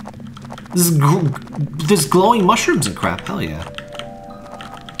spooky. There's glowing mushrooms and crap. Hell yeah.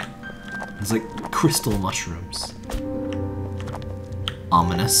 There's like crystal mushrooms.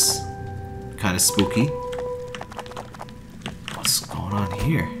 Ominous. Kind of spooky. What's going on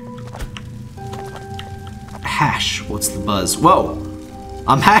here? Hash. What's the buzz? Whoa!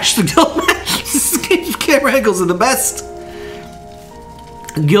 I'm Hash the Guild. This camera angles are the best.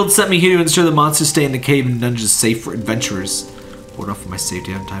 The guild sent me here to ensure the monsters stay in the cave and dungeons safe for adventurers. Board off for my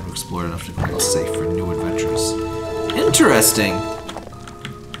safety. I have time to explore enough to make it safe for new adventures. Interesting.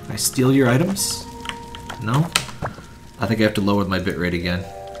 Can I steal your items? No? I think I have to lower my bitrate again.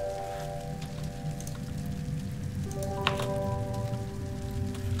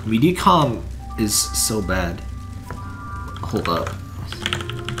 Mediacom is so bad. Hold up.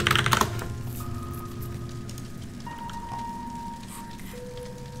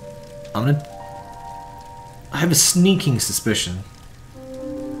 I have a sneaking suspicion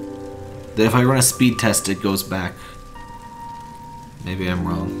that if I run a speed test, it goes back. Maybe I'm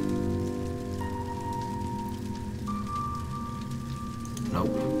wrong.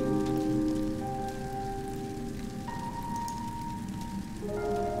 Nope.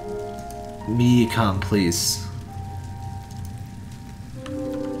 Mediacom, please.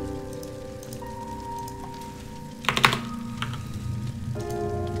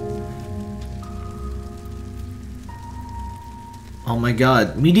 Oh my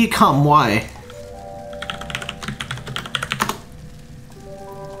god. Mediacom, why?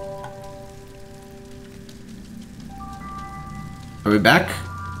 Are we back?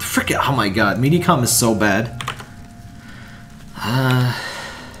 Frick it. Oh my god. Mediacom is so bad.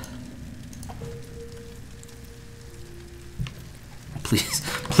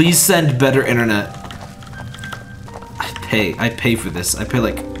 Please send better internet. I pay for this. I pay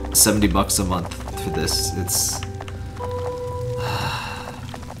like $70 a month for this. It's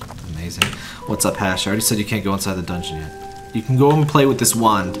amazing. What's up, Hash? I already said you can't go inside the dungeon yet. You can go and play with this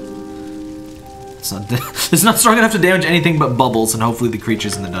wand. It's not strong enough to damage anything but bubbles and hopefully the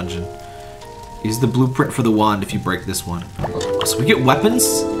creatures in the dungeon. Use the blueprint for the wand if you break this one. Oh, so we get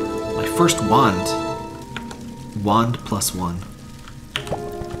weapons? My first wand. Wand plus one.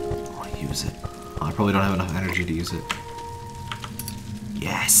 Use it. Oh, I probably don't have enough energy to use it.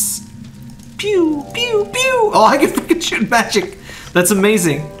 Yes! Pew! Pew! Pew! Oh, I can freaking shoot magic! That's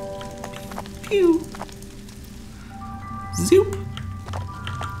amazing! Pew! Zoop!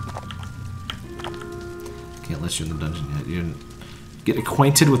 Can't let you in the dungeon yet. You didn't get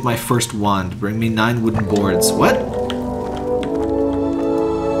acquainted with my first wand. Bring me 9 wooden boards. What?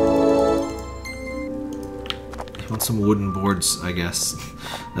 You want some wooden boards, I guess.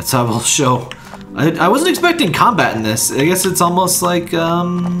 That's how we'll show. I wasn't expecting combat in this. I guess it's almost like,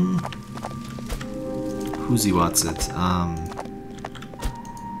 who's what's it?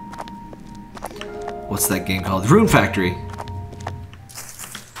 What's that game called? Rune Factory.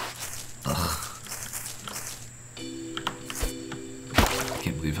 Ugh. I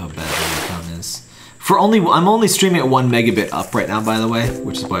can't believe how bad Mediacom is. I'm only streaming at 1 megabit up right now, by the way,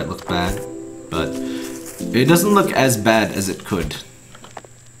 which is why it looks bad. But it doesn't look as bad as it could.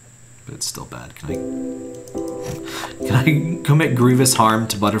 But it's still bad. Can I commit grievous harm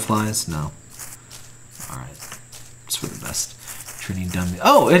to butterflies? No. Alright. It's for the best. Training dummy.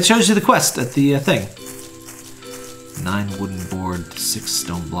 Oh, it shows you the quest at the thing. 9 wooden board, 6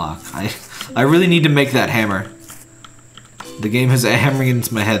 stone block. I really need to make that hammer. The game has hammering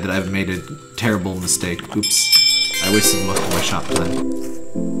into my head that I've made a terrible mistake. Oops. I wasted most of my shop time.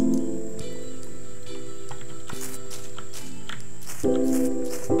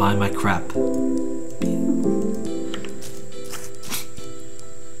 Buy my crap.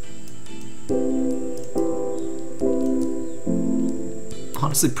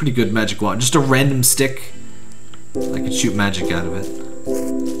 Honestly, pretty good magic wand. Just a random stick. I could shoot magic out of it.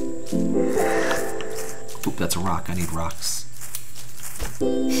 Oop, that's a rock. I need rocks.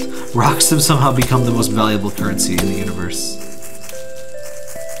 Rocks have somehow become the most valuable currency in the universe.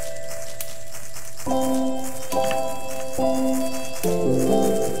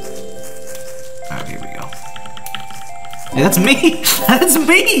 Alright, here we go. Hey, that's me! That's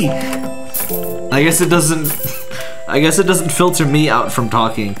me! I guess it doesn't filter me out from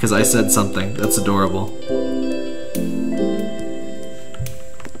talking because I said something. That's adorable.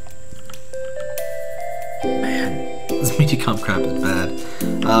 Man, this Mediacom crap is bad.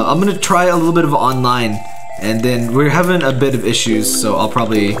 I'm gonna try a little bit of online, and then we're having a bit of issues, so I'll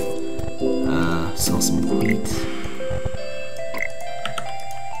probably sell some wheat.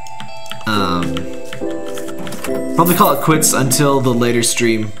 Probably call it quits until the later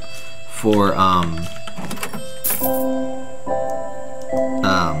stream for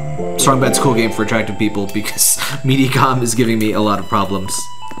Strong Bad's cool game for attractive people, because Mediacom is giving me a lot of problems.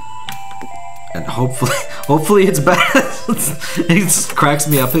 And hopefully it's bad. It cracks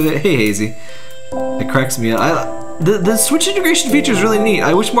me up. Hey Hazy. It cracks me up. The Switch integration feature is really neat.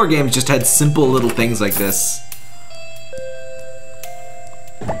 I wish more games just had simple little things like this.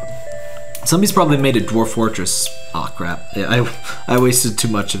 Somebody's probably made a Dwarf Fortress. Aw, crap. Yeah, I wasted too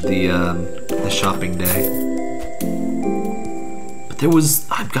much of the shopping day. But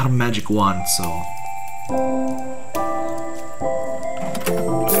I've got a magic wand, so...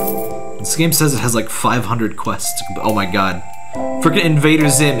 This game says it has like 500 quests. Oh my god. Frickin' Invader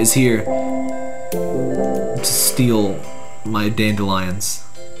Zim is here to steal my dandelions.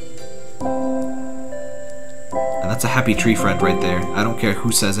 And that's a happy tree friend right there. I don't care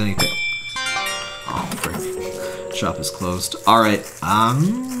who says anything. Oh, frick. Shop is closed. Alright,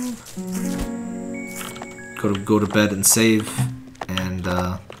 go to bed and save. And,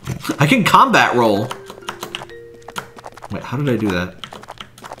 I can combat roll! Wait, how did I do that?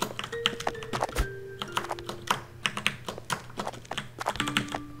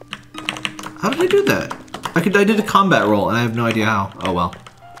 How did I do that? I did a combat roll, and I have no idea how. Oh well.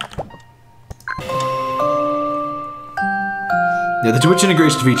 Yeah, the Twitch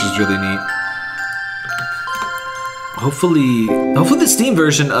integration feature is really neat. Hopefully the Steam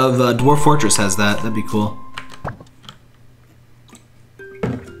version of Dwarf Fortress has that. That'd be cool.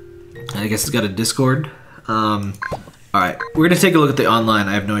 I guess it's got a Discord. Alright, we're gonna take a look at the online.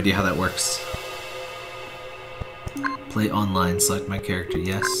 I have no idea how that works. Play online, select my character,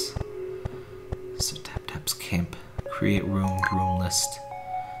 yes. So Tap's camp. Create room, room list.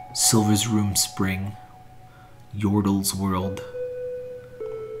 Silver's room spring. Yordle's world.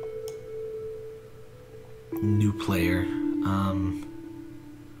 New player.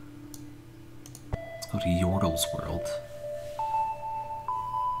 Let's go to Yordle's world.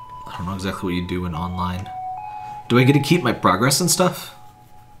 I don't know exactly what you do in online. Do I get to keep my progress and stuff?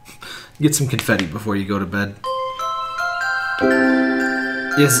 Get some confetti before you go to bed.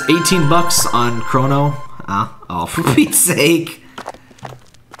 Is 18 bucks on Chrono? Oh, for Pete's sake.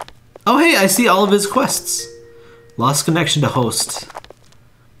 Oh, hey, I see all of his quests. Lost connection to host.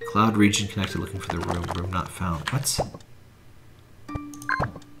 Cloud region connected, looking for the room. Room not found. What?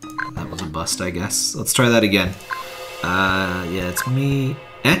 That was a bust, I guess. Let's try that again. Yeah, it's me.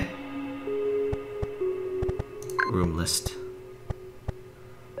 Room list.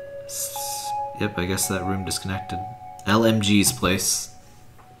 Yep, I guess that room disconnected. LMG's place.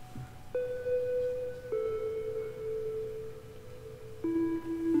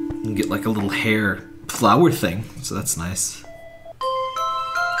 You can get like a little hair flower thing, so that's nice.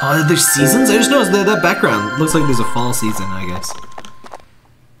 Oh, there's seasons? I just noticed that background looks like there's a fall season, I guess.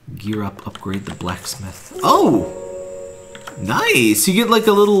 Gear up, upgrade the blacksmith. Oh! Nice! You get like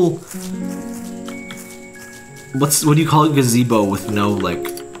a little... what do you call it? Gazebo with no, like,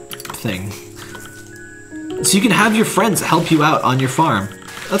 thing. So you can have your friends help you out on your farm.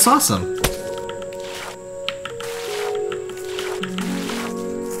 That's awesome.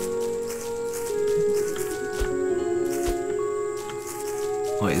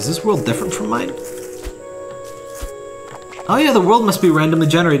 Wait, is this world different from mine? Oh yeah, the world must be randomly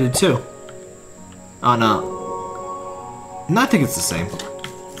generated too. Oh no. No, I think it's the same.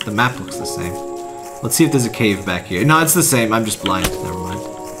 The map looks the same. Let's see if there's a cave back here. No, it's the same. I'm just blind. Never mind.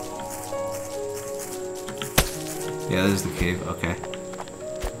 Yeah, there's the cave. Okay.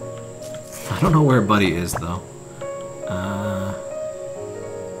 I don't know where Buddy is though.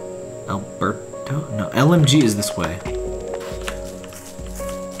 Alberto? No, LMG is this way.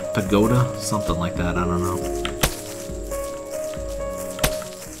 Pagoda? Something like that, I don't know.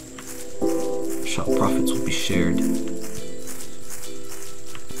 Shop profits will be shared.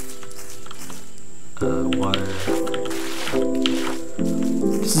 Water.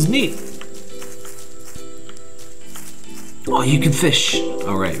 This is neat. Oh, you can fish.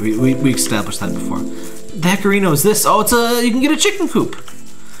 All right, we established that before. The Heckerino is this? Oh, it's a, you can get a chicken coop.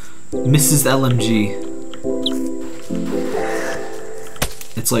 Mrs. LMG.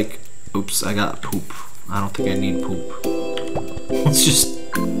 It's like, oops, I got poop. I don't think I need poop. Let's just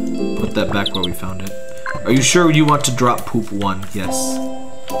put that back where we found it. Are you sure you want to drop poop 1? Yes.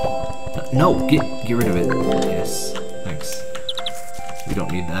 No, get rid of it. Yes, thanks. We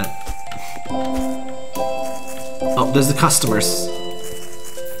don't need that. Oh, there's the customers.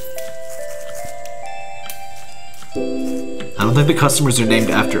 I don't think the customers are named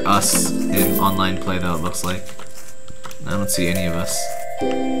after us in online play though, it looks like. I don't see any of us.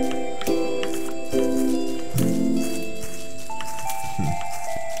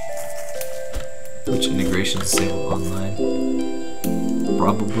 Which integration disable online?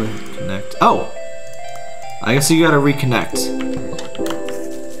 Probably connect. Oh! I guess you gotta reconnect.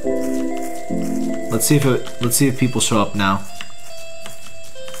 Let's see if people show up now.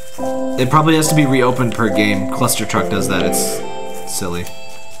 It probably has to be reopened per game. Cluster Truck does that. It's silly.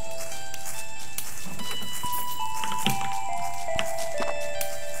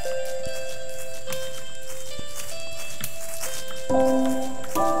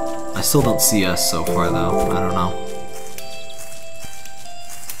 I still don't see us so far though. I don't know.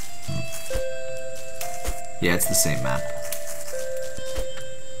 Yeah, it's the same map.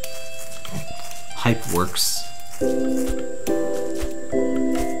 Hype works.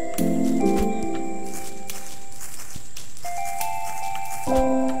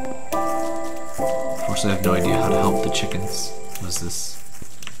 Unfortunately, I have no idea how to help the chickens. What is this?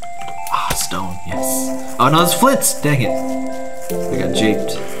 Ah, stone, yes. Oh no, it's flints! Dang it. I got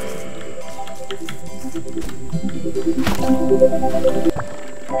japed.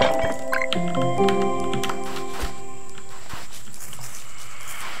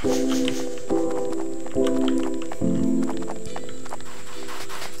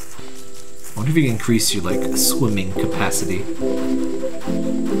 I wonder if you can increase your, like, swimming capacity. Take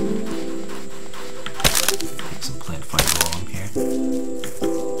some plant fiber while I'm here.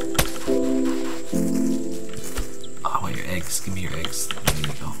 Oh, I want your eggs. Give me your eggs. There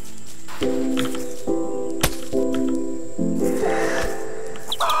you go.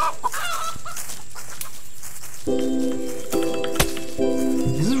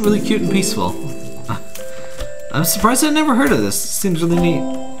 cute and peaceful. I'm surprised I never heard of this. Seems really neat.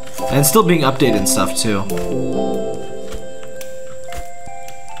 And it's still being updated and stuff too.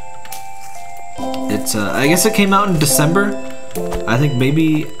 It's I guess it came out in December. I think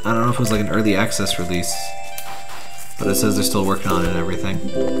maybe, I don't know if it was like an early access release. But it says they're still working on it and everything.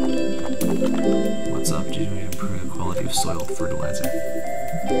 What's up? Do you need to improve the quality of soil fertilizer?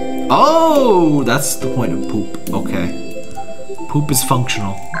 Oh, that's the point of poop. Okay. Poop is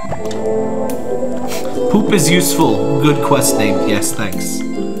functional. Poop is useful. Good quest name. Yes, thanks.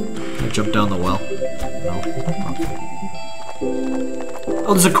 Can I jump down the well? No. Okay.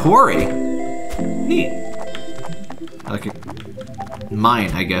 Oh, there's a quarry. Neat. Like a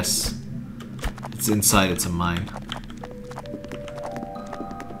mine, I guess. It's inside, it's a mine.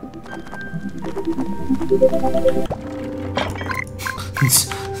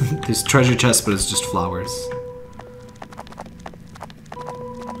 There's treasure chest, but it's just flowers.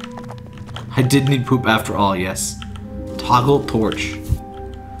 I did need poop after all, yes. Toggle torch.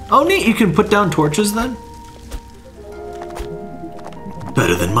 Oh neat, you can put down torches then?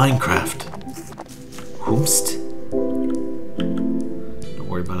 Better than Minecraft. Whoomst. Don't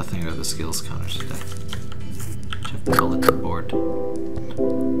worry about a thing or the skills counter today. Check the bulletin board.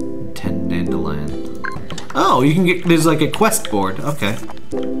 10 dandelion. Oh, you can get, there's like a quest board. Okay.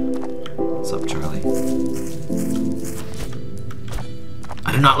 What's up, Charlie?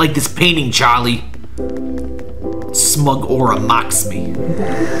 I do not like this painting, Charlie. Smug aura mocks me.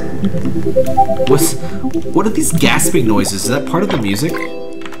 What are these gasping noises? Is that part of the music?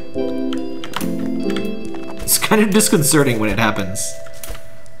 It's kind of disconcerting when it happens.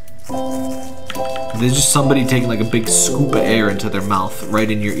 There's just somebody taking like a big scoop of air into their mouth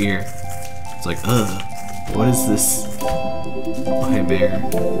right in your ear. It's like, ugh, what is this? Oh, hey, bear.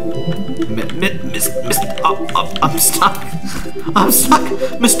 I'm stuck. I'm stuck.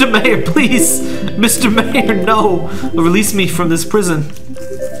 Mr. Mayor, please. Mr. Mayor, no. Release me from this prison.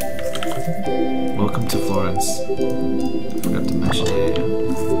 Welcome to Florence. Forgot to mention it.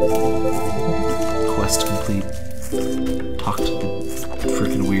 Quest complete. Talk to the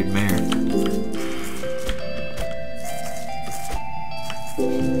freaking weird mayor.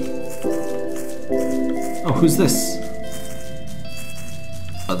 Oh, who's this?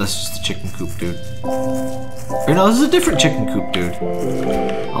 Oh, that's just a chicken coop dude. Or no, this is a different chicken coop dude.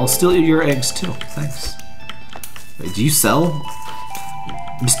 I'll steal your eggs too. Thanks. Wait, do you sell?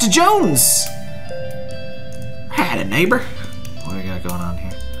 Mr. Jones! Had a neighbor. What do we got going on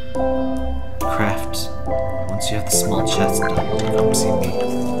here? Craft. Once you have the small chest done, come see me.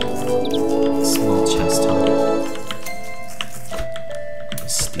 Small chest, huh?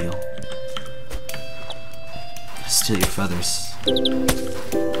 Steal. Steal your feathers.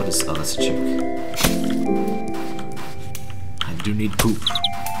 What is, oh, that's a chick. I do need poop.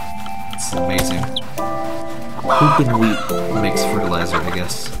 It's amazing. Poop and wheat makes fertilizer, I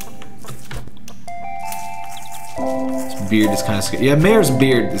guess. His beard is kind of sketch. Yeah, Mayor's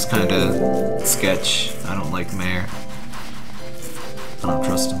beard is kind of sketch. I don't like Mayor. I don't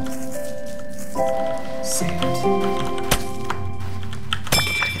trust him. Sand.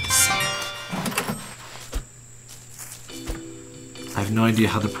 I have no idea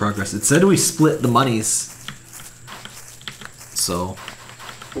how the progress. It said we split the monies, so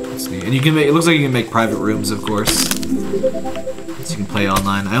that's neat. And you can make. It looks like you can make private rooms, of course, so you can play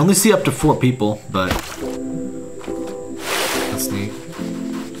online. I only see up to 4 people, but that's neat.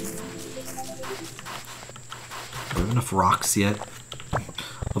 Do we have enough rocks yet?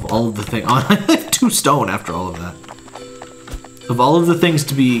 Of all of the things, oh, I have 2 stone after all of that. Of all of the things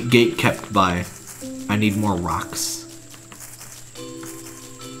to be gate kept by, I need more rocks.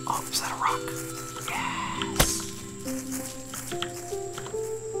 Oh, is that a rock? Yes.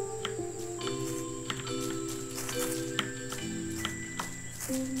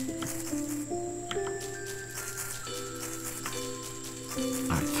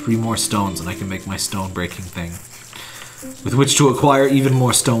 Alright, 3 more stones and I can make my stone breaking thing. With which to acquire even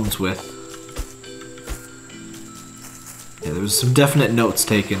more stones with. Yeah, there was some definite notes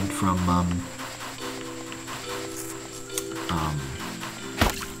taken from,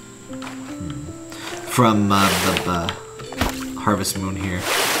 the Harvest Moon here.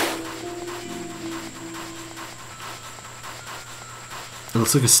 It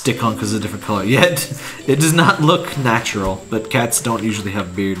looks like a stick-on because of a different color. Yet, it does not look natural, but cats don't usually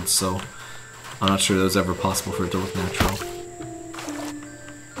have beards, so I'm not sure that was ever possible for it to look natural.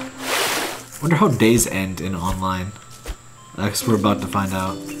 Wonder how days end in online. I guess we're about to find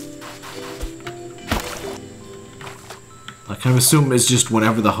out. I kind of assume it's just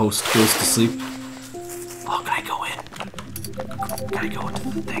whenever the host goes to sleep. Oh, can I go in? Can I go into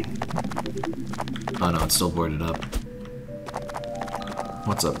the thing? Oh no, it's still boarded up.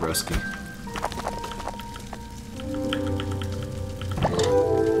 What's up, broski?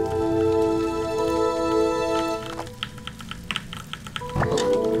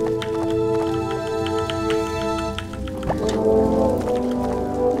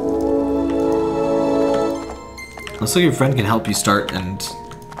 Looks like your friend can help you start and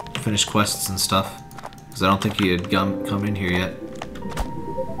finish quests and stuff. Because I don't think he had come in here yet.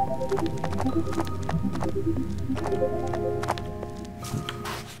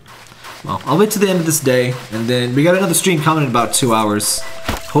 Well, I'll wait to the end of this day, and then we got another stream coming in about 2 hours.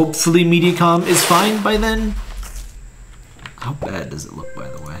 Hopefully Mediacom is fine by then. How bad does it look, by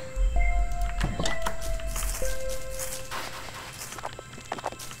the way?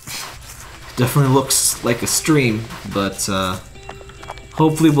 Definitely looks like a stream, but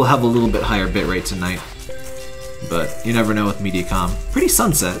hopefully we'll have a little bit higher bitrate tonight. But you never know with Mediacom. Pretty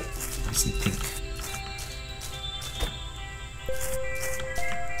sunset. Nice and pink.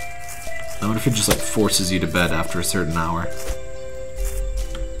 I wonder if it just like forces you to bed after a certain hour.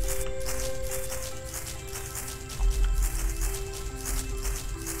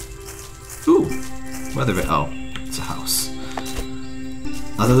 Ooh, weather vane. Oh, it's a house.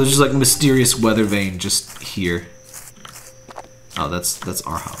 I thought there's just like a mysterious weather vane just here. Oh, that's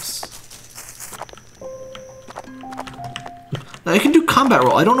our house. I can do combat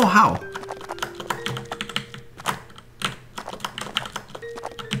roll. I don't know how.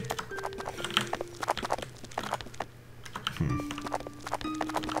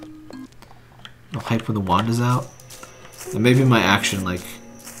 No hype when the wand is out. And maybe my action like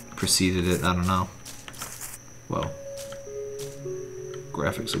preceded it. I don't know. Whoa.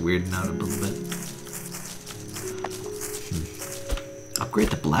 Graphics are weirding out a little bit. Upgrade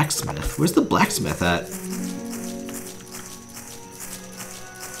the blacksmith. Where's the blacksmith at?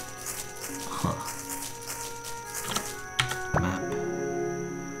 Huh. Map.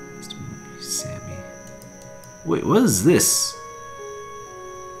 Sammy. Wait, what is this?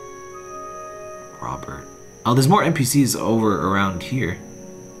 Robert. Oh, there's more NPCs over around here.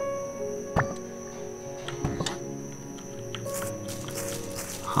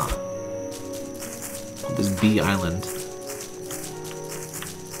 Huh. Oh, there's Bee Island.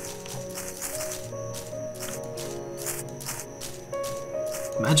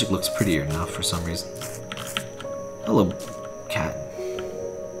 Magic looks prettier now for some reason. Hello, cat.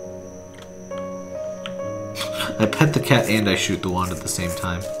 I pet the cat and I shoot the wand at the same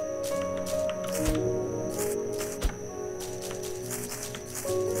time.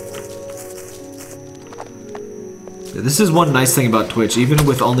 This is one nice thing about Twitch, even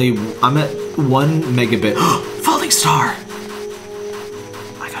with only, I'm at 1 megabit. Falling star!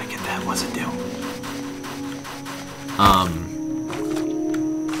 I gotta get that, what's it do?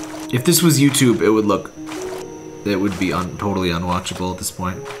 If this was YouTube, it would be totally unwatchable at this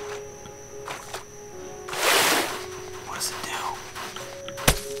point. What does it do?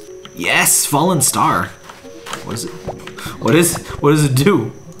 Yes, fallen star. What is it? What does it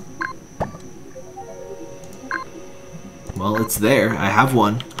do? Well, it's there. I have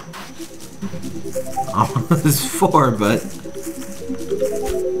one. Oh, there's 4, but...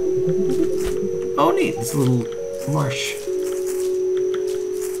 Oh, neat. It's a little marsh.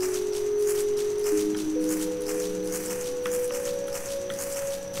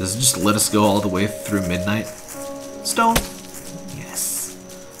 Does it just let us go all the way through midnight? Stone. Yes.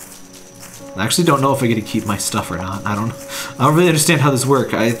 I actually don't know if I get to keep my stuff or not. I don't really understand how this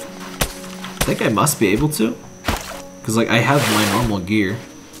works. I think I must be able to. Because, like, I have my normal gear.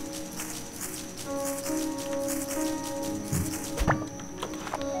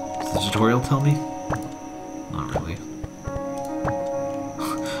 Does the tutorial tell me? Not really.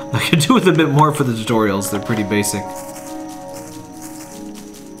 I could do with a bit more for the tutorials. They're pretty basic.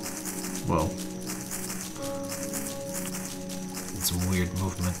 Whoa. It's some weird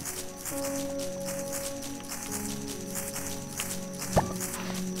movement.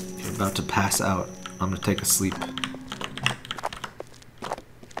 You're about to pass out. I'm gonna take a sleep.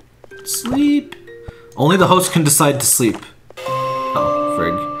 Sleep! Only the host can decide to sleep. Oh,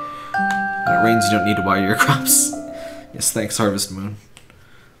 frig. When it rains, you don't need to water your crops. Yes, thanks, Harvest Moon.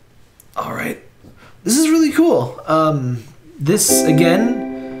 Alright. This is really cool. This,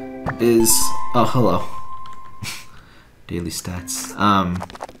 again, is... Oh, hello. Daily stats.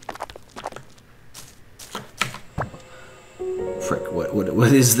 Frick,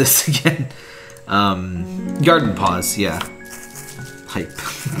 what is this again? Garden Paws, yeah. Hype.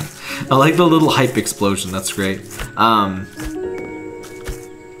 I like the little hype explosion, that's great.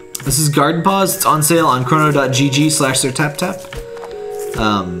 This is Garden Paws, it's on sale on chrono.gg/sirtaptap.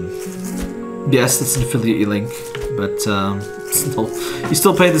 Yes, it's an affiliate link, but still, you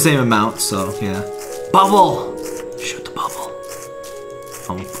still pay the same amount, so yeah. Bubble! Shoot the bubble.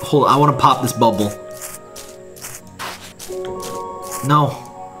 Hold on, I want to pop this bubble. No,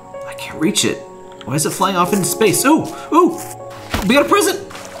 I can't reach it. Why is it flying off into space? Ooh, ooh, we got a present!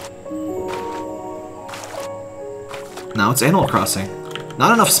 Now it's Animal Crossing.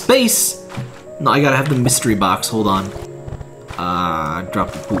 Not enough space! No, I gotta have the mystery box, hold on.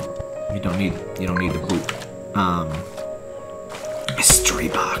 Drop the poop. You don't need the poop. Mystery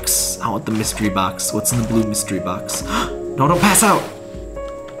box. I want the mystery box. What's in the blue mystery box? No, don't pass out!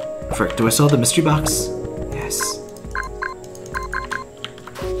 Frick, do I still have the mystery box? Yes.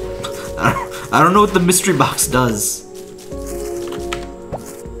 I don't know what the mystery box does.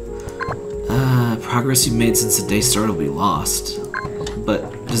 Progress you've made since the day started will be lost.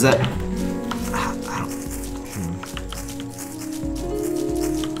 But does that...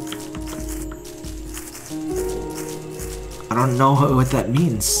 I don't know what that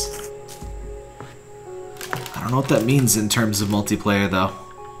means. I don't know what that means in terms of multiplayer, though.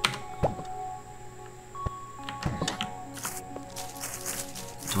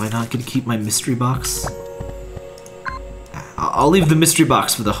 Do I not get to keep my mystery box? I'll leave the mystery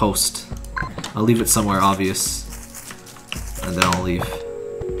box for the host. I'll leave it somewhere obvious. And then I'll leave.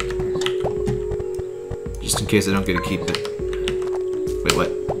 Just in case I don't get to keep it. Wait, what?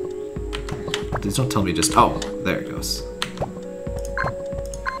 Please don't tell me just... Oh, there it goes.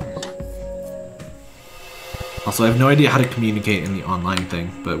 Also, I have no idea how to communicate in the online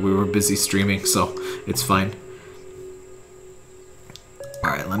thing, but we were busy streaming, so it's fine.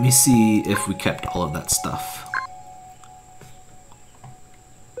 Alright, let me see if we kept all of that stuff.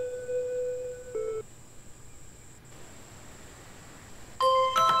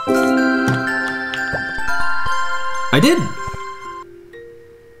 I did!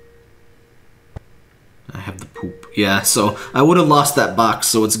 I have the poop. Yeah, so I would have lost that box,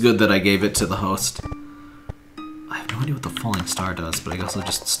 so it's good that I gave it to the host. I have no idea what the falling star does, but I guess I'll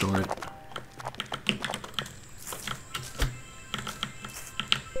just store it.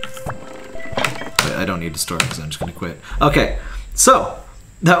 Wait, I don't need to store it because I'm just gonna quit. Okay, so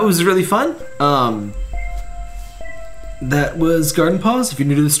that was really fun. That was Garden Paws. If you're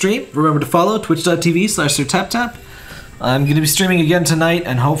new to the stream, remember to follow twitch.tv/SirTapTap. I'm going to be streaming again tonight,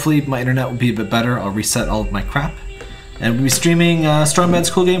 and hopefully my internet will be a bit better. I'll reset all of my crap. And we'll be streaming Stormman's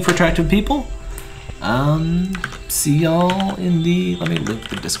Cool Game for Attractive People. See y'all in the... Let me link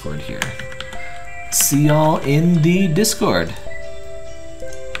the Discord here. See y'all in the Discord.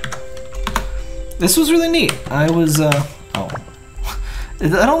 This was really neat. I was, oh. I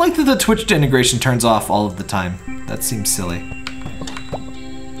don't like that the Twitch integration turns off all of the time. That seems silly.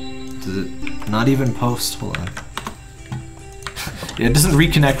 Does it not even post? Hold on. Yeah, it doesn't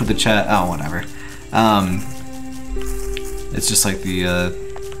reconnect with the chat. Oh, whatever. It's just like the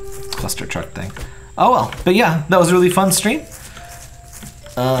cluster truck thing. Oh well, but yeah, that was a really fun stream.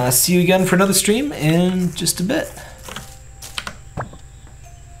 See you again for another stream in just a bit.